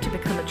time off to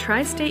become a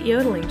tri-state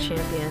yodeling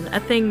champion,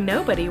 a thing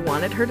nobody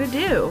wanted her to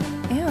do.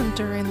 And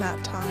during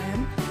that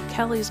time,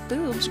 Kelly's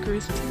boobs grew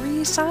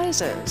 3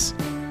 sizes,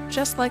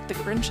 just like the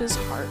Grinch's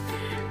heart.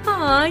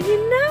 Aw,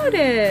 you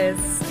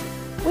noticed!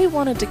 We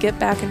wanted to get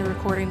back into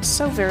recording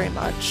so very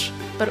much,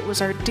 but it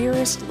was our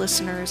dearest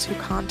listeners who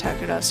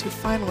contacted us who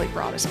finally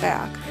brought us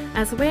back.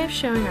 As a way of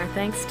showing our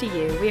thanks to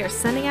you, we are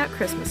sending out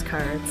Christmas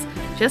cards.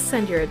 Just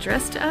send your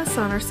address to us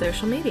on our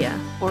social media.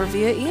 Or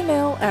via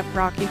email at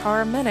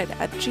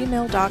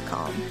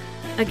rockyhorrorminute@gmail.com.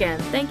 Again,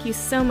 thank you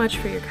so much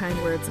for your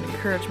kind words and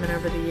encouragement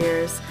over the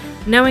years.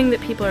 Knowing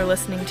that people are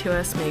listening to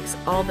us makes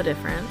all the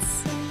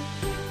difference.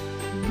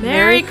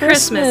 Merry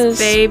Christmas,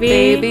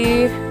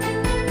 baby!